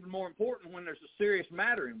counsel is even more important when there's a serious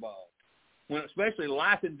matter involved, when especially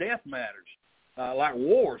life and death matters, like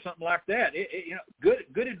war, something like that.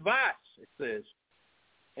 Good advice, it says.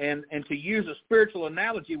 And to use a spiritual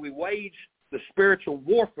analogy, we wage the spiritual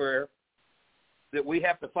warfare that we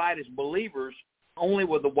have to fight as believers only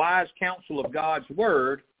with the wise counsel of God's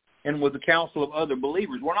Word and with the counsel of other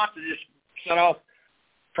believers. We're not to just set off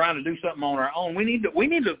trying to do something on our own. We need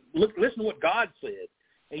to listen to what God said.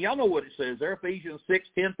 And y'all know what it says there, Ephesians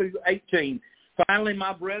 6:10-18. Finally,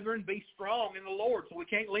 my brethren, be strong in the Lord. So we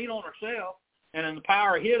can't lean on ourselves. and in the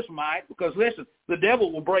power of his might, because, listen, the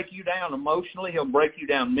devil will break you down emotionally. He'll break you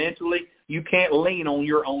down mentally. You can't lean on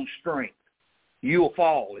your own strength. You will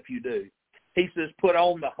fall if you do. He says, put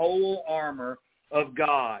on the whole armor of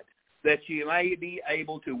God, that you may be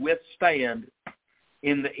able to withstand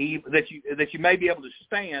in the evil, that you may be able to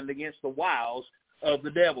stand against the wiles of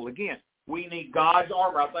the devil. Again, we need God's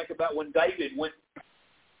armor. I think about when David was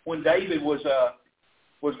going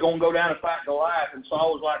to go down and fight Goliath, and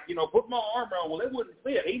Saul was like, put my armor on. Well, it wouldn't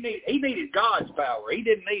fit. He needed God's power. He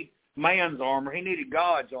didn't need man's armor. He needed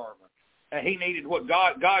God's armor. He needed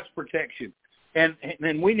God's protection. And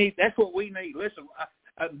we need. That's what we need. Listen,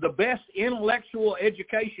 the best intellectual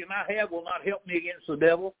education I have will not help me against the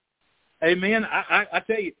devil. Amen. I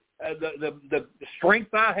tell you, the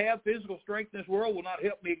strength I have, physical strength in this world, will not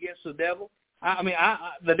help me against the devil.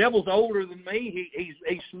 The devil's older than me.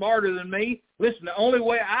 He's smarter than me. Listen, the only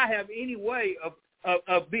way I have any way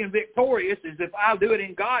of being victorious is if I do it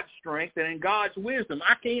in God's strength and in God's wisdom.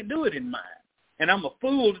 I can't do it in mine, and I'm a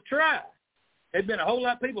fool to try. There's been a whole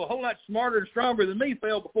lot of people a whole lot smarter and stronger than me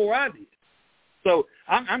fell before I did. So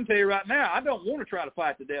I'm telling you right now, I don't want to try to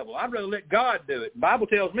fight the devil. I'd rather let God do it. The Bible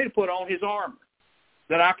tells me to put on his armor,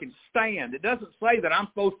 that I can stand. It doesn't say that I'm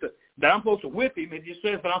supposed to whip him. It just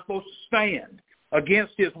says that I'm supposed to stand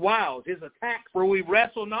against his wiles, his attacks. For we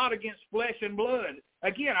wrestle not against flesh and blood.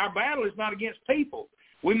 Again, our battle is not against people.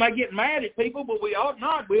 We may get mad at people, but we ought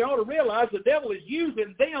not. We ought to realize the devil is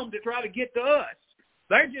using them to try to get to us.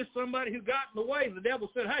 They're just somebody who got in the way. The devil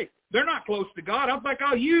said, hey, they're not close to God. I think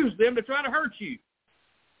I'll use them to try to hurt you.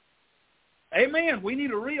 Amen. We need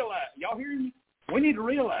to realize. Y'all hear me? We need to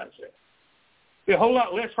realize that. There'd be a whole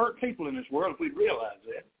lot less hurt people in this world if we'd realize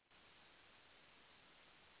that.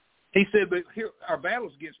 He said, but here, our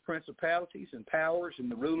battles against principalities and powers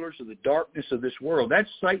and the rulers of the darkness of this world. That's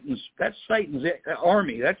Satan's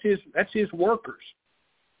army. That's his workers.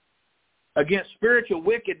 Against spiritual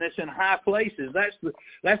wickedness in high places.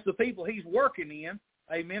 That's the people he's working in.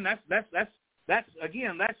 Amen. That's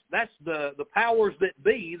the powers that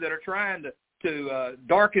be that are trying to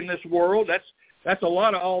darken this world. That's a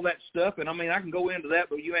lot of all that stuff. And I can go into that,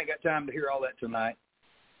 but you ain't got time to hear all that tonight.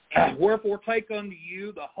 Wherefore take unto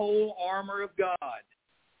you the whole armor of God.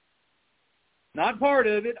 Not part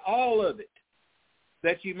of it, all of it.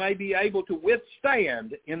 That you may be able to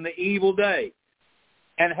withstand in the evil day.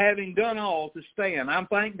 And having done all, to stand. I'm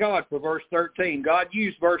thank God for verse 13. God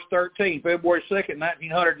used verse 13, February 2nd,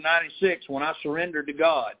 1996, when I surrendered to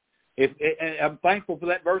God. I'm thankful for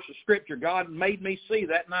that verse of Scripture. God made me see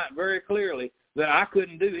that night very clearly that I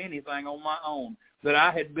couldn't do anything on my own, that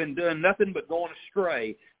I had been doing nothing but going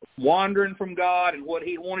astray, wandering from God and what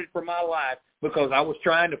he wanted for my life, because I was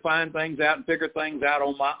trying to find things out and figure things out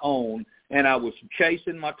on my own, and I was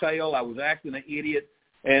chasing my tail. I was acting an idiot.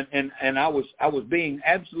 And I was being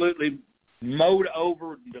absolutely mowed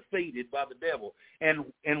over and defeated by the devil. And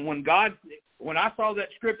when I saw that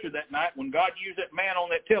scripture that night, when God used that man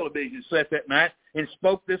on that television set that night and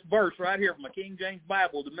spoke this verse right here from the King James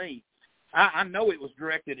Bible to me, I know it was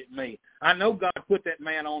directed at me. I know God put that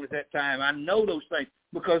man on at that time. I know those things,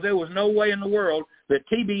 because there was no way in the world that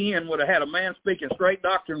TBN would have had a man speaking straight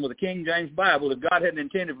doctrine with the King James Bible if God hadn't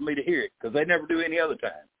intended for me to hear it, because they never do any other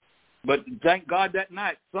time. But thank God that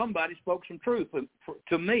night somebody spoke some truth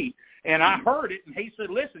to me, and I heard it, and he said,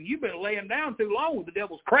 listen, you've been laying down too long with the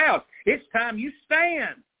devil's crowd. It's time you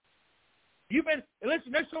stand.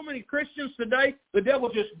 Listen, there's so many Christians today, the devil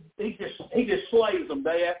just slays them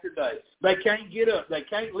day after day. They can't get up. They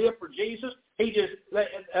can't live for Jesus. They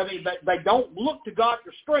don't look to God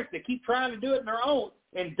for strength. They keep trying to do it on their own,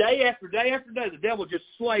 and day after day after day, the devil just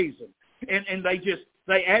slays them. And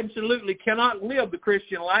they absolutely cannot live the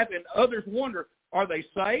Christian life, and others wonder, are they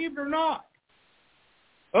saved or not?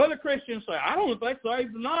 Other Christians say, I don't know if they're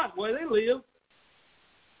saved or not, the way they live.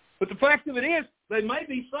 But the fact of it is, they may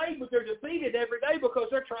be saved, but they're defeated every day because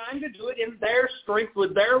they're trying to do it in their strength,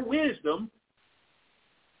 with their wisdom.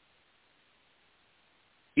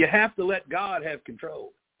 You have to let God have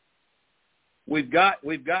control. We've got to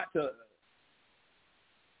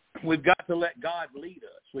let God lead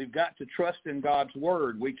us. We've got to trust in God's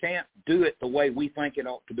word. We can't do it the way we think it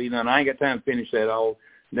ought to be done. I ain't got time to finish that all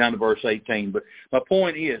down to verse 18. But my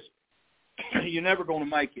point is, you're never going to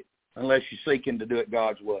make it unless you're seeking to do it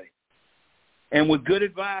God's way. And with good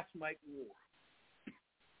advice, make war.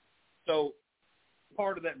 So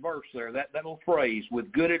part of that verse there, that little phrase, with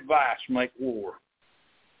good advice, make war.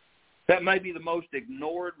 That may be the most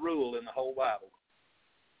ignored rule in the whole Bible.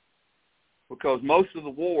 Because most of the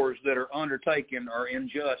wars that are undertaken are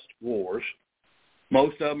unjust wars.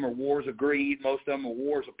 Most of them are wars of greed. Most of them are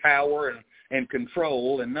wars of power and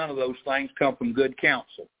control, and none of those things come from good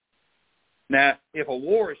counsel. Now, if a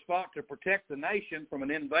war is fought to protect the nation from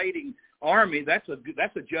an invading army, that's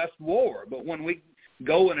a just war. But when we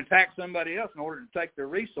go and attack somebody else in order to take their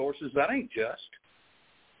resources, that ain't just.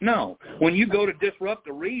 No. When you go to disrupt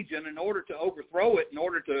a region in order to overthrow it, in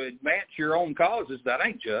order to advance your own causes, that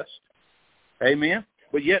ain't just. Amen?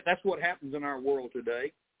 But yet that's what happens in our world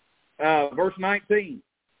today. Verse 19.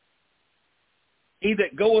 He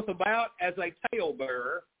that goeth about as a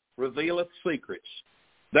talebearer revealeth secrets.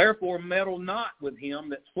 Therefore meddle not with him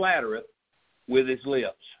that flattereth with his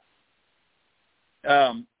lips.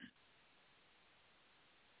 We're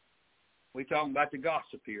talking about the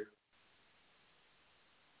gossip here.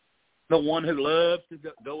 The one who loves to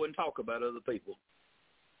go and talk about other people.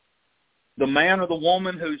 The man or the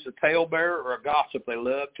woman who's a talebearer or a gossip, they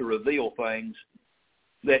love to reveal things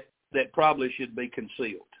that probably should be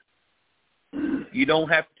concealed. You don't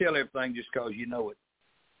have to tell everything just because you know it.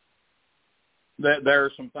 There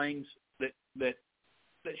are some things that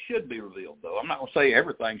should be revealed, though. I'm not going to say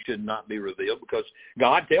everything should not be revealed, because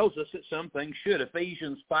God tells us that some things should.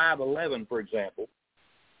 Ephesians 5:11, for example,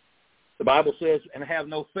 the Bible says, "And have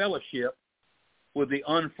no fellowship with the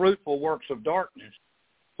unfruitful works of darkness,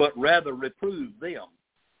 but rather reprove them."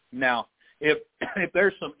 Now, if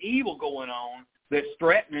there's some evil going on that's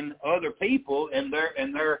threatening other people, and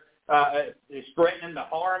they're is threatening to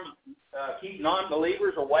harm, keep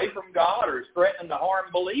non-believers away from God, or is threatening to harm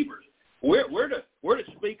believers, we're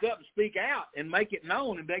to speak up and speak out and make it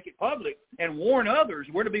known and make it public and warn others.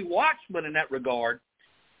 We're to be watchmen in that regard.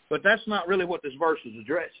 But that's not really what this verse is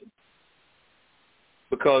addressing,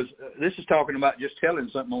 because this is talking about just telling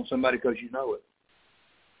something on somebody because you know it.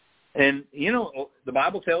 And, you know, the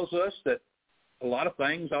Bible tells us that a lot of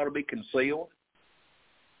things ought to be concealed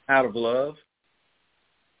out of love.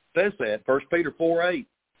 It says that, 1 Peter 4:8.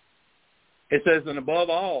 It says, and above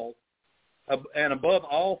all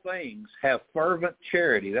things, have fervent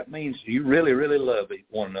charity. That means you really, really love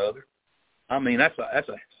one another. I mean, that's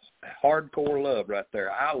a hardcore love right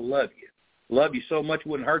there. I love you. Love you so much,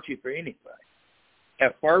 wouldn't hurt you for anything.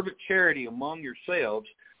 Have fervent charity among yourselves,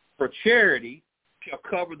 for charity shall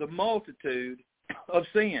cover the multitude of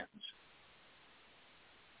sins.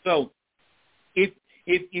 So,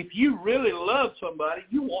 if you really love somebody,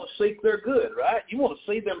 you want to seek their good, right? You want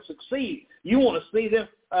to see them succeed. You want to see them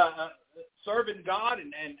serving God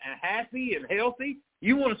and happy and healthy.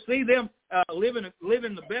 You want to see them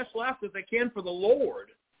living the best life that they can for the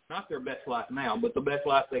Lord. Not their best life now, but the best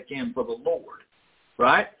life they can for the Lord,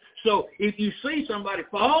 right? So if you see somebody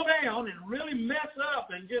fall down and really mess up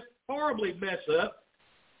and just horribly mess up,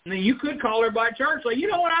 and then you could call everybody to church and say, you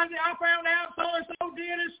know what I found out so-and-so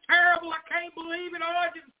did? It's terrible. I can't believe it.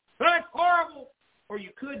 That's horrible. Or you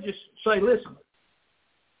could just say, listen,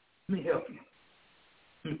 let me help you.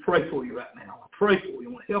 Let me pray for you right now. I pray for you.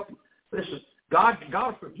 I want to help you. Listen, God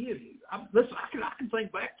will forgive you. I can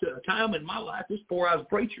think back to a time in my life, this before I was a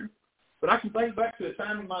preacher, but I can think back to a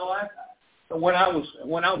time in my life when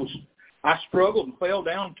I struggled and fell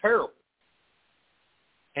down terrible.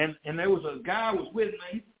 And there was a guy who was with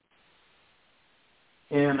me,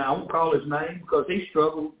 and I won't call his name because he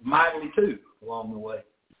struggled mightily too along the way.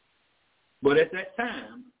 But at that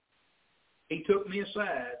time, he took me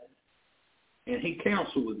aside, and he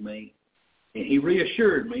counseled with me, and he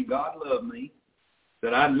reassured me God loved me,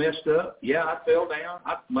 that I'd messed up. Yeah, I fell down.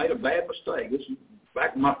 I made a bad mistake. This is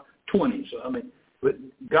back in my 20s. I mean, but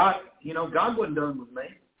God, God wasn't done with me.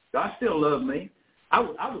 God still loved me. I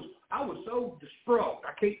was so distraught.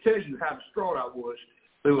 I can't tell you how distraught I was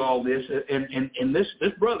through all this. And this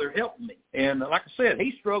brother helped me. And like I said,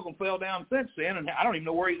 he struggled and fell down since then, and I don't even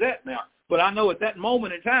know where he's at now. But I know at that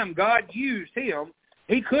moment in time, God used him.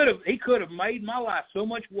 He could have made my life so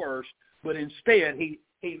much worse, but instead he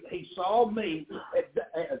saw me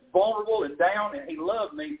as vulnerable and down, and he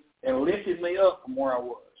loved me and lifted me up from where I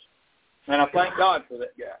was. And I thank God for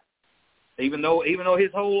that guy. Even though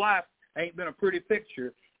his whole life ain't been a pretty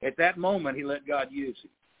picture, at that moment he let God use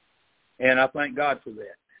him. And I thank God for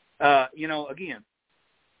that. Again,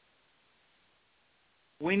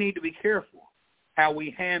 we need to be careful how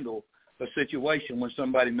we handle a situation when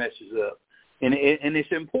somebody messes up. And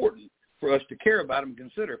it's important for us to care about them and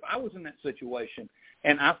consider. If I was in that situation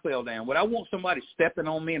and I fell down, would I want somebody stepping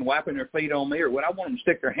on me and wiping their feet on me, or would I want them to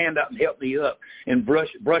stick their hand out and help me up and brush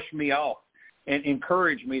me off and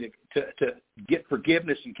encourage me to get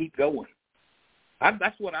forgiveness and keep going?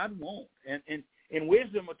 That's what I'd want. And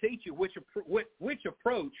wisdom will teach you which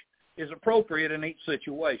approach is appropriate in each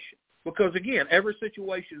situation. Because, again, every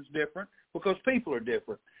situation is different because people are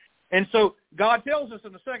different. And so God tells us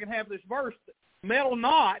in the second half of this verse, meddle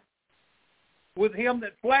not with him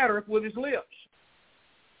that flattereth with his lips.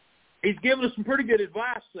 He's given us some pretty good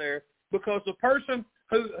advice there, because the person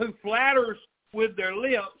who flatters with their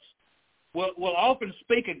lips will often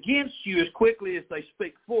speak against you as quickly as they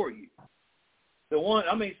speak for you.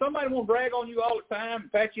 Somebody will brag on you all the time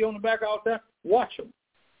and pat you on the back all the time. Watch them.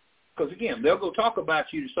 Because, again, they'll go talk about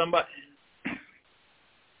you to somebody.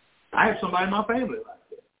 I have somebody in my family like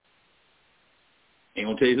that. Ain't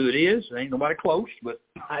going to tell you who it is. There ain't nobody close, but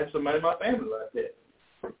I have somebody in my family like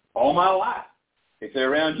that. All my life. If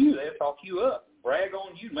they're around you, they'll talk you up, brag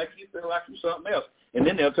on you, make you feel like you're something else. And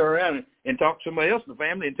then they'll turn around and talk to somebody else in the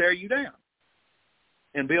family and tear you down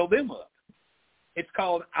and build them up. It's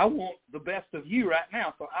called, I want the best of you right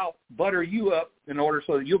now, so I'll butter you up in order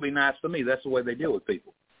so that you'll be nice to me. That's the way they deal with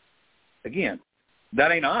people. Again,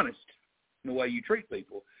 that ain't honest in the way you treat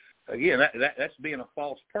people. Again, that's being a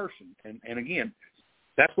false person. And again,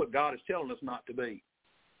 that's what God is telling us not to be.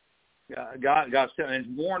 God's telling us,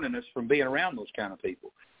 warning us from being around those kind of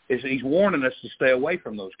people. He's warning us to stay away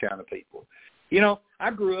from those kind of people. You know,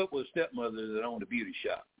 I grew up with a stepmother that owned a beauty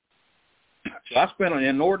shop. So I spent an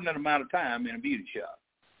inordinate amount of time in a beauty shop.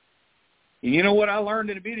 And you know what I learned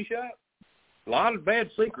in a beauty shop? A lot of bad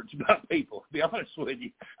secrets about people, to be honest with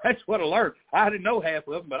you. That's what I learned. I didn't know half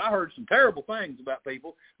of them, but I heard some terrible things about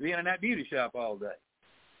people being in that beauty shop all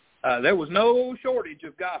day. There was no shortage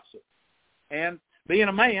of gossip. And being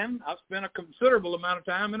a man, I've spent a considerable amount of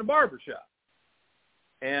time in a barber shop.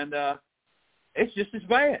 And it's just as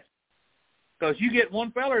bad. Because you get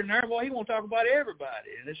one fella in there, boy, he won't talk about everybody.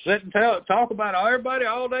 And it's sit and talk about everybody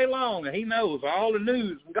all day long. And he knows all the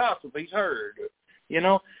news and gossip he's heard. You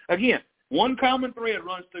know, again, one common thread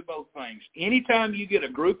runs through both things. Anytime you get a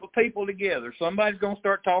group of people together, somebody's going to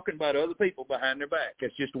start talking about other people behind their back.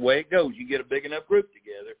 That's just the way it goes. You get a big enough group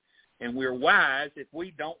together, and we're wise if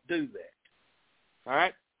we don't do that. All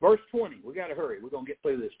right? Verse 20. We got to hurry. We're going to get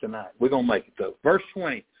through this tonight. We're going to make it, though. Verse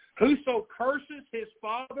 20. Whoso curses his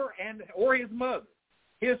father or his mother,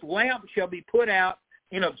 his lamp shall be put out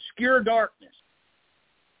in obscure darkness.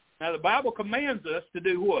 Now, the Bible commands us to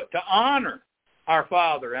do what? To honor our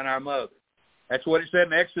father and our mother. That's what it said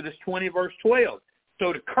in Exodus 20, verse 12.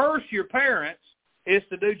 So to curse your parents is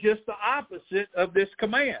to do just the opposite of this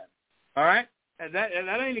command. All right? And that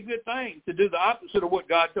ain't a good thing, to do the opposite of what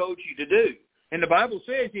God told you to do. And the Bible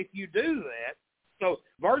says if you do that, so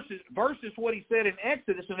versus what he said in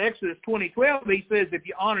Exodus 20:12, he says if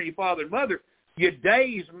you honor your father and mother, your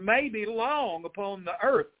days may be long upon the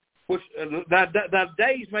earth, which thy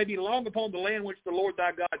days may be long upon the land which the Lord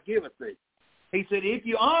thy God giveth thee. He said if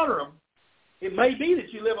you honor them, it may be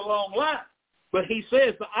that you live a long life. But he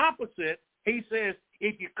says the opposite. He says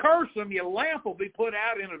if you curse them, your lamp will be put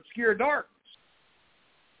out in obscure darkness.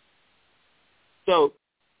 So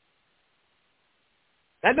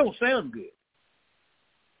that don't sound good.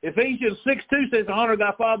 Ephesians 6:2 says, honor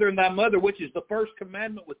thy father and thy mother, which is the first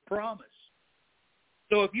commandment with promise.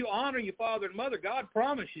 So if you honor your father and mother, God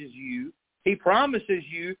promises you, he promises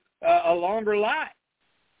you a longer life.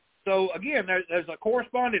 So again, there's a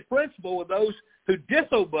corresponding principle with those who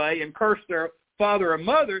disobey and curse their father or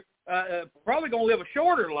mother, probably going to live a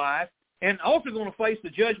shorter life and also going to face the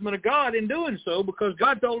judgment of God in doing so because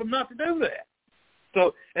God told them not to do that.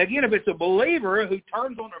 So, again, if it's a believer who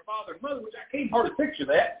turns on their father and mother, which I can't hardly picture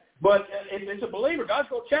that, but if it's a believer, God's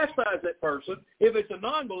going to chastise that person. If it's a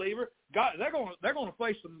non-believer, they're going to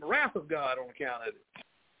face the wrath of God on account of it.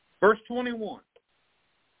 Verse 21.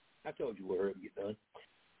 I told you where it would get done.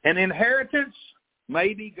 An inheritance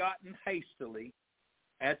may be gotten hastily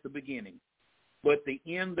at the beginning, but the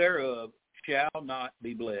end thereof shall not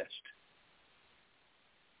be blessed.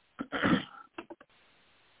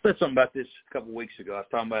 I said something about this a couple of weeks ago. I was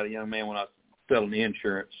talking about a young man when I was selling the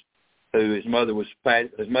insurance, who his mother was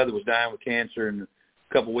dying with cancer, and a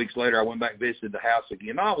couple of weeks later I went back and visited the house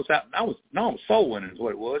again. I was soul winning is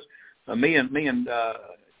what it was. Me and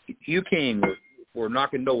Hugh King were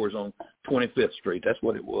knocking doors on 25th Street. That's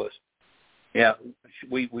what it was. Yeah,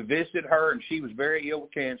 we visited her, and she was very ill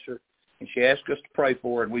with cancer, and she asked us to pray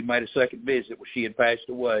for her, and we made a second visit where she had passed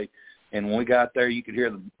away. And when we got there, you could hear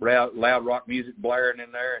the loud rock music blaring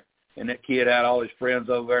in there. And that kid had all his friends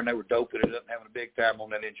over there, and they were doping it up and having a big time on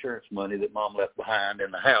that insurance money that Mom left behind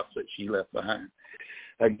in the house that she left behind.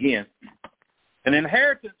 Again, an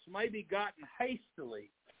inheritance may be gotten hastily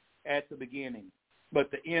at the beginning,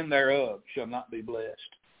 but the end thereof shall not be blessed.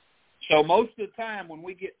 So most of the time when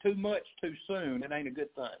we get too much too soon, it ain't a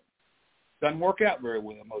good thing. Doesn't work out very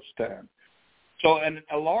well most of the time. So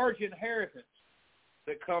a large inheritance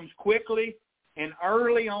that comes quickly and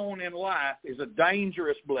early on in life is a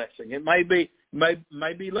dangerous blessing. It may be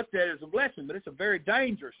looked at as a blessing, but it's a very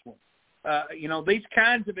dangerous one. These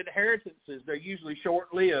kinds of inheritances, they're usually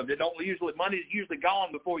short-lived. Money is usually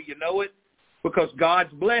gone before you know it, because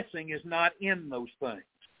God's blessing is not in those things.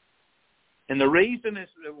 And the reason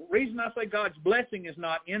I say God's blessing is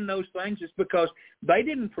not in those things is because they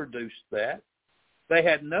didn't produce that. They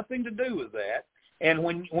had nothing to do with that. And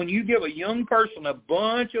when you give a young person a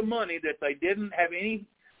bunch of money that they didn't have any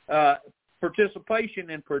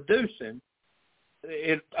participation in producing,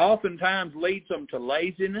 it oftentimes leads them to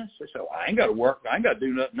laziness. They say, I ain't got to work. I ain't got to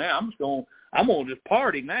do nothing now. I'm going to just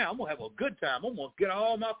party now. I'm going to have a good time. I'm going to get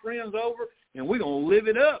all my friends over, and we're going to live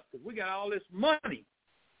it up because we got all this money.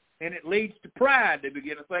 And it leads to pride. They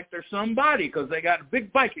begin to think they're somebody because they got a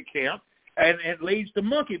big bank account, and it leads to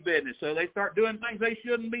monkey business. So they start doing things they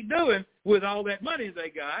shouldn't be doing with all that money they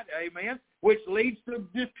got, amen, which leads to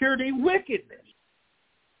just purity wickedness.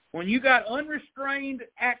 When you got unrestrained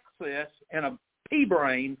access and a pea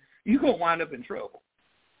brain, you're going to wind up in trouble.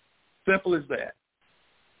 Simple as that.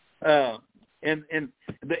 And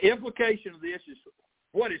the implication of this is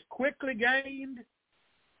what is quickly gained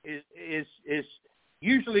is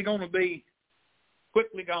usually going to be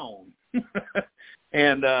quickly gone.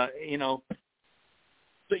 And so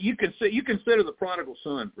you consider the prodigal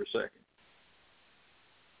son for a second.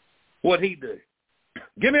 What'd he do?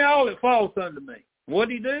 Give me all that falls unto me.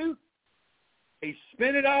 What'd he do? He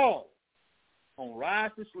spent it all on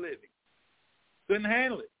riotous living. Couldn't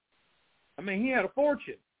handle it. I mean, he had a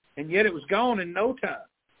fortune, and yet it was gone in no time.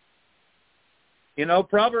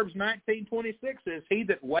 Proverbs 19:26 says, he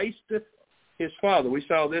that wasteth his father. We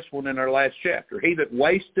saw this one in our last chapter. He that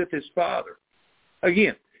wasteth his father.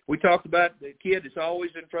 Again, we talked about the kid that's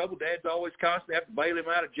always in trouble. Dad's always constantly having to bail him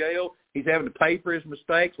out of jail. He's having to pay for his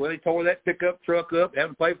mistakes. Well, he tore that pickup truck up,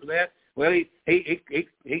 having to pay for that. Well,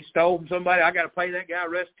 he stole from somebody. I got to pay that guy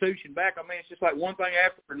restitution back. I mean, it's just like one thing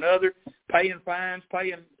after another, paying fines,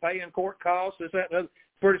 paying court costs, this, that, and other.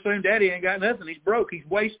 Pretty soon, Daddy ain't got nothing. He's broke. He's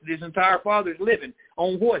wasted his entire father's living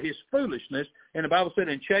on what? His foolishness. And the Bible said,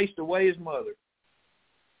 and chased away his mother.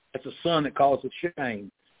 That's a son that causeth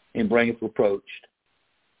shame and bringeth reproach.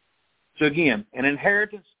 So again, an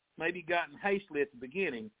inheritance may be gotten hastily at the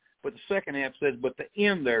beginning, but the second half says, but the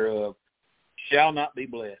end thereof shall not be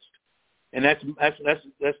blessed. And that's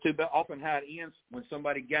too often how it ends when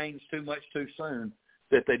somebody gains too much too soon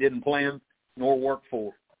that they didn't plan nor work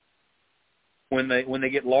for. When they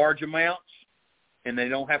get large amounts and they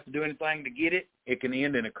don't have to do anything to get it, it can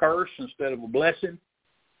end in a curse instead of a blessing.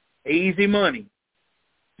 Easy money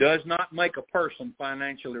does not make a person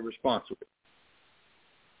financially responsible.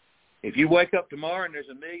 If you wake up tomorrow and there's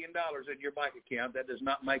 $1 million in your bank account, that does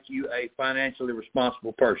not make you a financially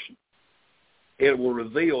responsible person. It will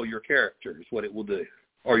reveal your character is what it will do,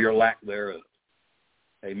 or your lack thereof.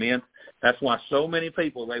 Amen? That's why so many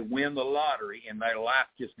people, they win the lottery and their life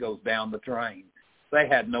just goes down the drain. They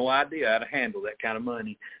had no idea how to handle that kind of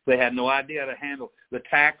money. They had no idea how to handle the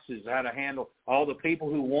taxes, how to handle all the people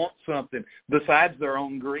who want something besides their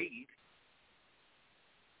own greed.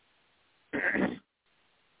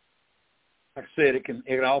 Like I said, it can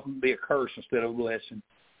often be a curse instead of a blessing.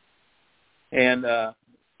 And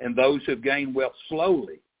those who have gained wealth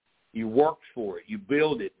slowly, you worked for it, you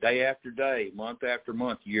build it day after day, month after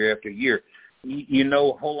month, year after year. You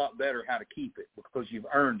know a whole lot better how to keep it because you've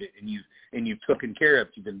earned it and you've taken care of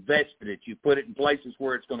it, you've invested it, you put it in places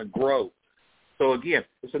where it's going to grow. So again,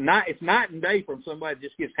 it's night and day from somebody that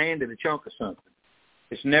just gets handed a chunk of something.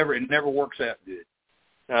 It never works out good.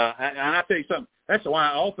 And I tell you something, that's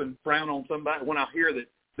why I often frown on somebody when I hear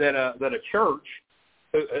that a church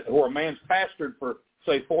or a man's pastored for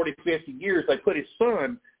say 40, 50 years, they put his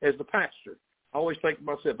son as the pastor. I always think to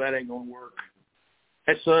myself, that ain't going to work.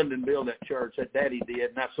 That son didn't build that church. That daddy did.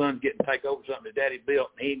 And that son's getting to take over something that daddy built.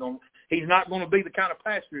 And he's not going to be the kind of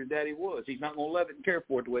pastor his daddy was. He's not going to love it and care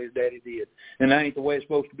for it the way his daddy did. And that ain't the way it's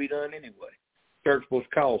supposed to be done anyway. Church's supposed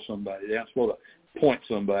to call somebody. They're not supposed to point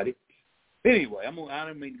somebody. Anyway, I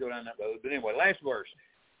don't mean to go down that road. But anyway, last verse.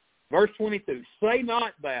 Verse 22. Say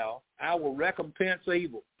not thou, I will recompense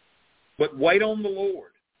evil, but wait on the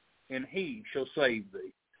Lord, and he shall save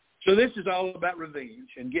thee. So this is all about revenge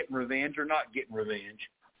and getting revenge or not getting revenge.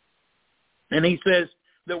 And he says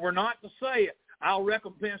that we're not to say, I'll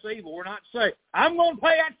recompense evil. We're not to say, I'm going to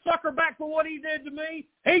pay that sucker back for what he did to me.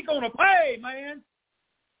 He's going to pay, man.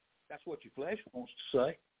 That's what your flesh wants to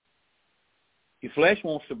say. Your flesh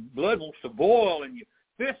blood wants to boil, and your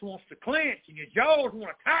fist wants to clench, and your jaws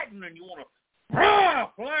want to tighten, and you want to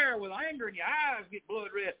flare with anger, and your eyes get blood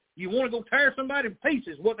red. You want to go tear somebody in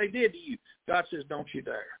pieces, what they did to you. God says, don't you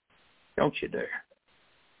dare. Don't you dare.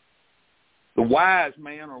 The wise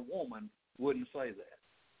man or woman wouldn't say that.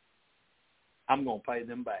 I'm going to pay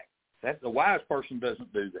them back. The wise person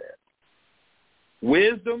doesn't do that.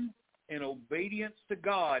 Wisdom and obedience to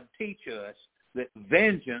God teach us that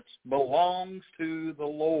vengeance belongs to the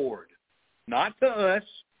Lord, not to us,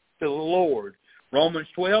 to the Lord. Romans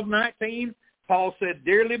 12:19, Paul said,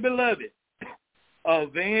 "Dearly beloved,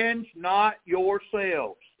 avenge not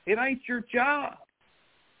yourselves." It ain't your job.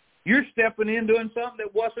 You're stepping in doing something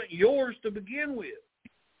that wasn't yours to begin with.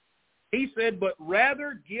 He said, "But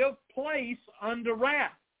rather give place unto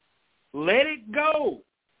wrath." Let it go.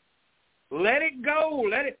 Let it go.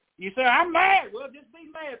 Let it. You say, "I'm mad." Well, just be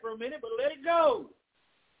mad for a minute, but let it go.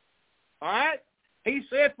 All right? He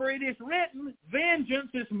said, "For it is written,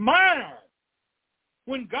 vengeance is mine."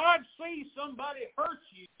 When God sees somebody hurts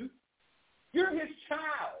you, you're his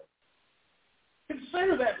child.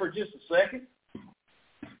 Consider that for just a second.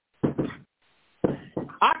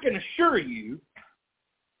 I can assure you,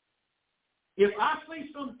 if I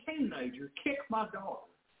see some teenager kick my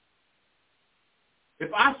daughter,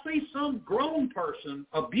 if I see some grown person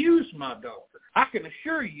abuse my daughter, I can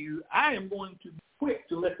assure you I am going to be quick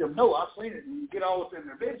to let them know I've seen it and get all up in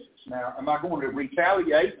their business. Now, am I going to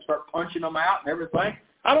retaliate and start punching them out and everything?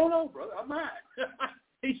 I don't know, brother. I might.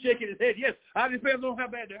 He's shaking his head. Yes, I depends on how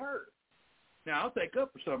bad they hurt. Now, I'll take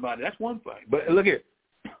up for somebody. That's one thing. But look here.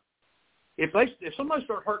 If somebody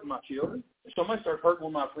starts hurting my children, if somebody starts hurting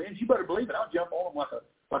one of my friends, you better believe it. I'll jump on them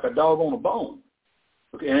like a dog on a bone,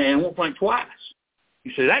 okay, and won't think twice.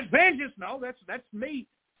 You say, that's vengeance. No, that's me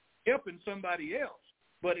helping somebody else.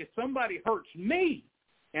 But if somebody hurts me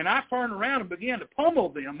and I turn around and begin to pummel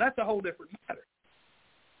them, that's a whole different matter.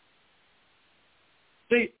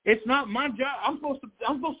 See, it's not my job. I'm supposed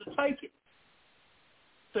to take it.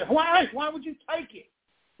 Say, why would you take it?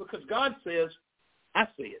 Because God says, I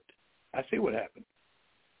see it. I see what happened.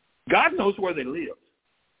 God knows where they live.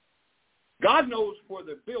 God knows where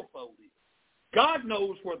their billfold is. God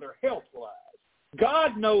knows where their health lies.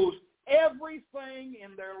 God knows everything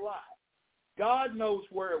in their life. God knows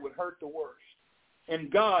where it would hurt the worst.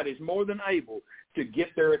 And God is more than able to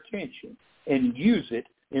get their attention and use it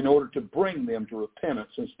in order to bring them to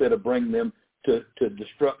repentance instead of bring them to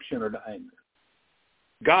destruction or to anger.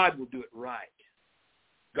 God will do it right.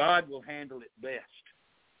 God will handle it best.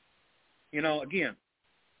 You know, again,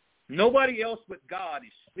 nobody else but God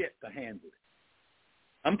is fit to handle it.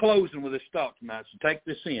 I'm closing with this thought tonight, so take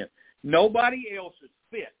this in. Nobody else is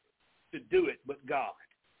fit to do it but God.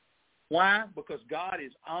 Why? Because God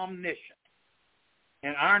is omniscient,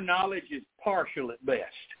 and our knowledge is partial at best.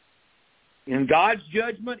 And God's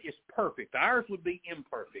judgment is perfect. Ours would be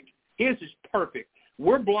imperfect. His is perfect.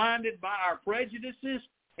 We're blinded by our prejudices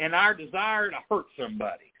and our desire to hurt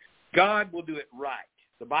somebody. God will do it right.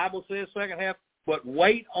 The Bible says, second half, but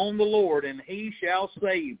wait on the Lord, and he shall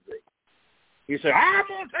save thee. You say, I'm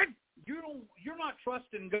going to take, you're not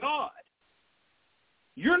trusting God.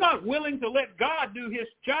 You're not willing to let God do his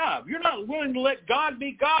job. You're not willing to let God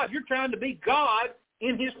be God. You're trying to be God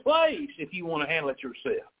in his place if you want to handle it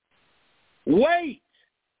yourself. Wait.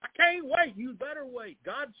 I can't wait. You better wait.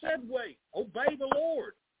 God said wait. Obey the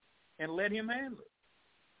Lord and let him handle it.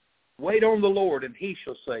 Wait on the Lord, and he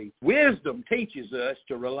shall save. Wisdom teaches us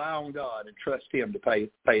to rely on God and trust him to pay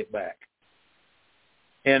it back.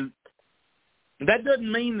 And that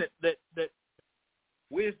doesn't mean that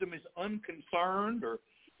wisdom is unconcerned or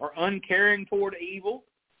uncaring toward evil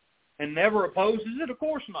and never opposes it. Of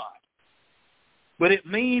course not. But it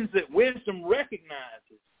means that wisdom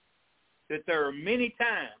recognizes that there are many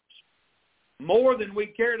times, more than we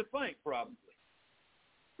care to think probably,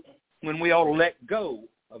 when we ought to let go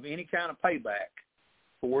of any kind of payback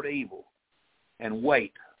toward evil and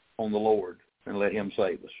wait on the Lord and let him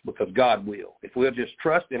save us, because God will. If we'll just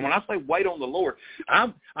trust him. When I say wait on the Lord, I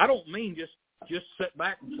don't mean just sit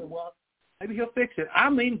back and say, well, maybe he'll fix it. I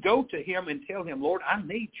mean go to him and tell him, Lord, I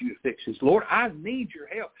need you to fix this. Lord, I need your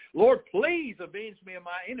help. Lord, please avenge me of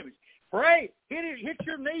my enemies. Pray. Hit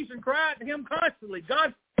your knees and cry to him constantly.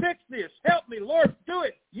 God, fix this. Help me. Lord, do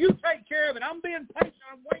it. You take care of it. I'm being patient.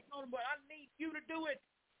 I'm waiting on it, but I need you to do it.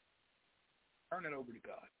 Turn it over to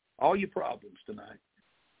God. All your problems tonight.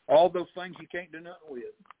 All those things you can't do nothing with.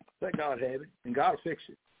 Let God have it, and God will fix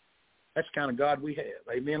it. That's the kind of God we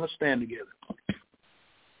have. Amen. Let's stand together.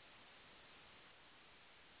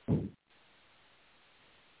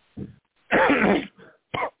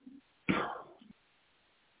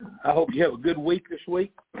 I hope you have a good week this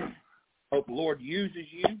week. Hope the Lord uses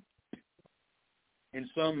you in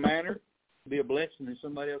some manner to be a blessing in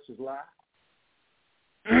somebody else's life.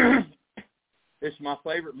 This is my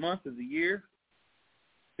favorite month of the year.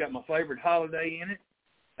 got my favorite holiday in it.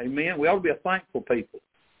 Amen. We ought to be a thankful people.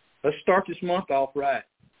 Let's start this month off right.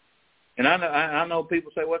 And I know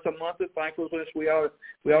people say, what's a month of thankfulness? We ought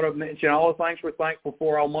to mention all the things we're thankful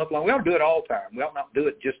for all month long. We ought to do it all the time. We ought not do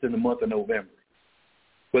it just in the month of November.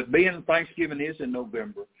 But being Thanksgiving is in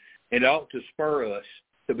November, it ought to spur us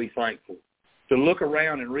to be thankful, to look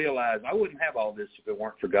around and realize I wouldn't have all this if it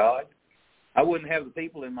weren't for God. I wouldn't have the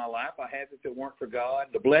people in my life I have if it weren't for God.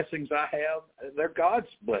 The blessings I have, they're God's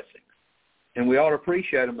blessings. And we ought to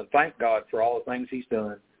appreciate them and thank God for all the things he's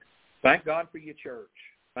done. Thank God for your church.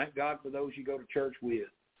 Thank God for those you go to church with.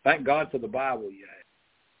 Thank God for the Bible you have.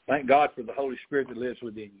 Thank God for the Holy Spirit that lives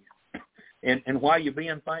within you. And while you're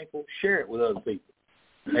being thankful, share it with other people.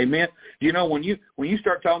 Amen. Do you know when you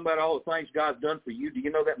start talking about all the things God's done for you, do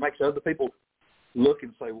you know that makes other people look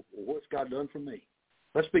and say, well, what's God done for me?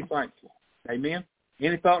 Let's be thankful. Amen.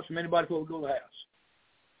 Any thoughts from anybody before we go to the house?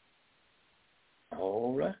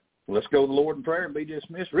 All right. Well, let's go to the Lord in prayer and be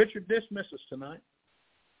dismissed. Richard, dismiss us tonight.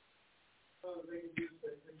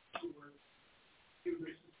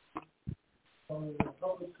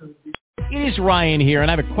 It is Ryan here, and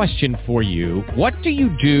I have a question for you. What do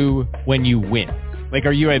you do when you win? Like,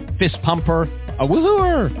 are you a fist pumper, a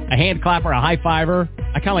woohooer, a hand clapper, a high fiver?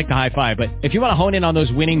 I kind of like the high five, but if you want to hone in on those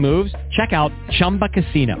winning moves, check out Chumba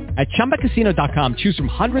Casino. At ChumbaCasino.com, choose from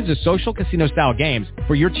hundreds of social casino-style games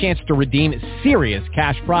for your chance to redeem serious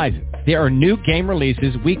cash prizes. There are new game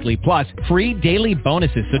releases weekly, plus free daily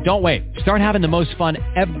bonuses, so don't wait. Start having the most fun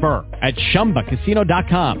ever at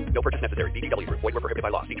ChumbaCasino.com. No purchase necessary. VGW Group. Void where prohibited by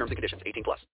law. See terms and conditions. 18+.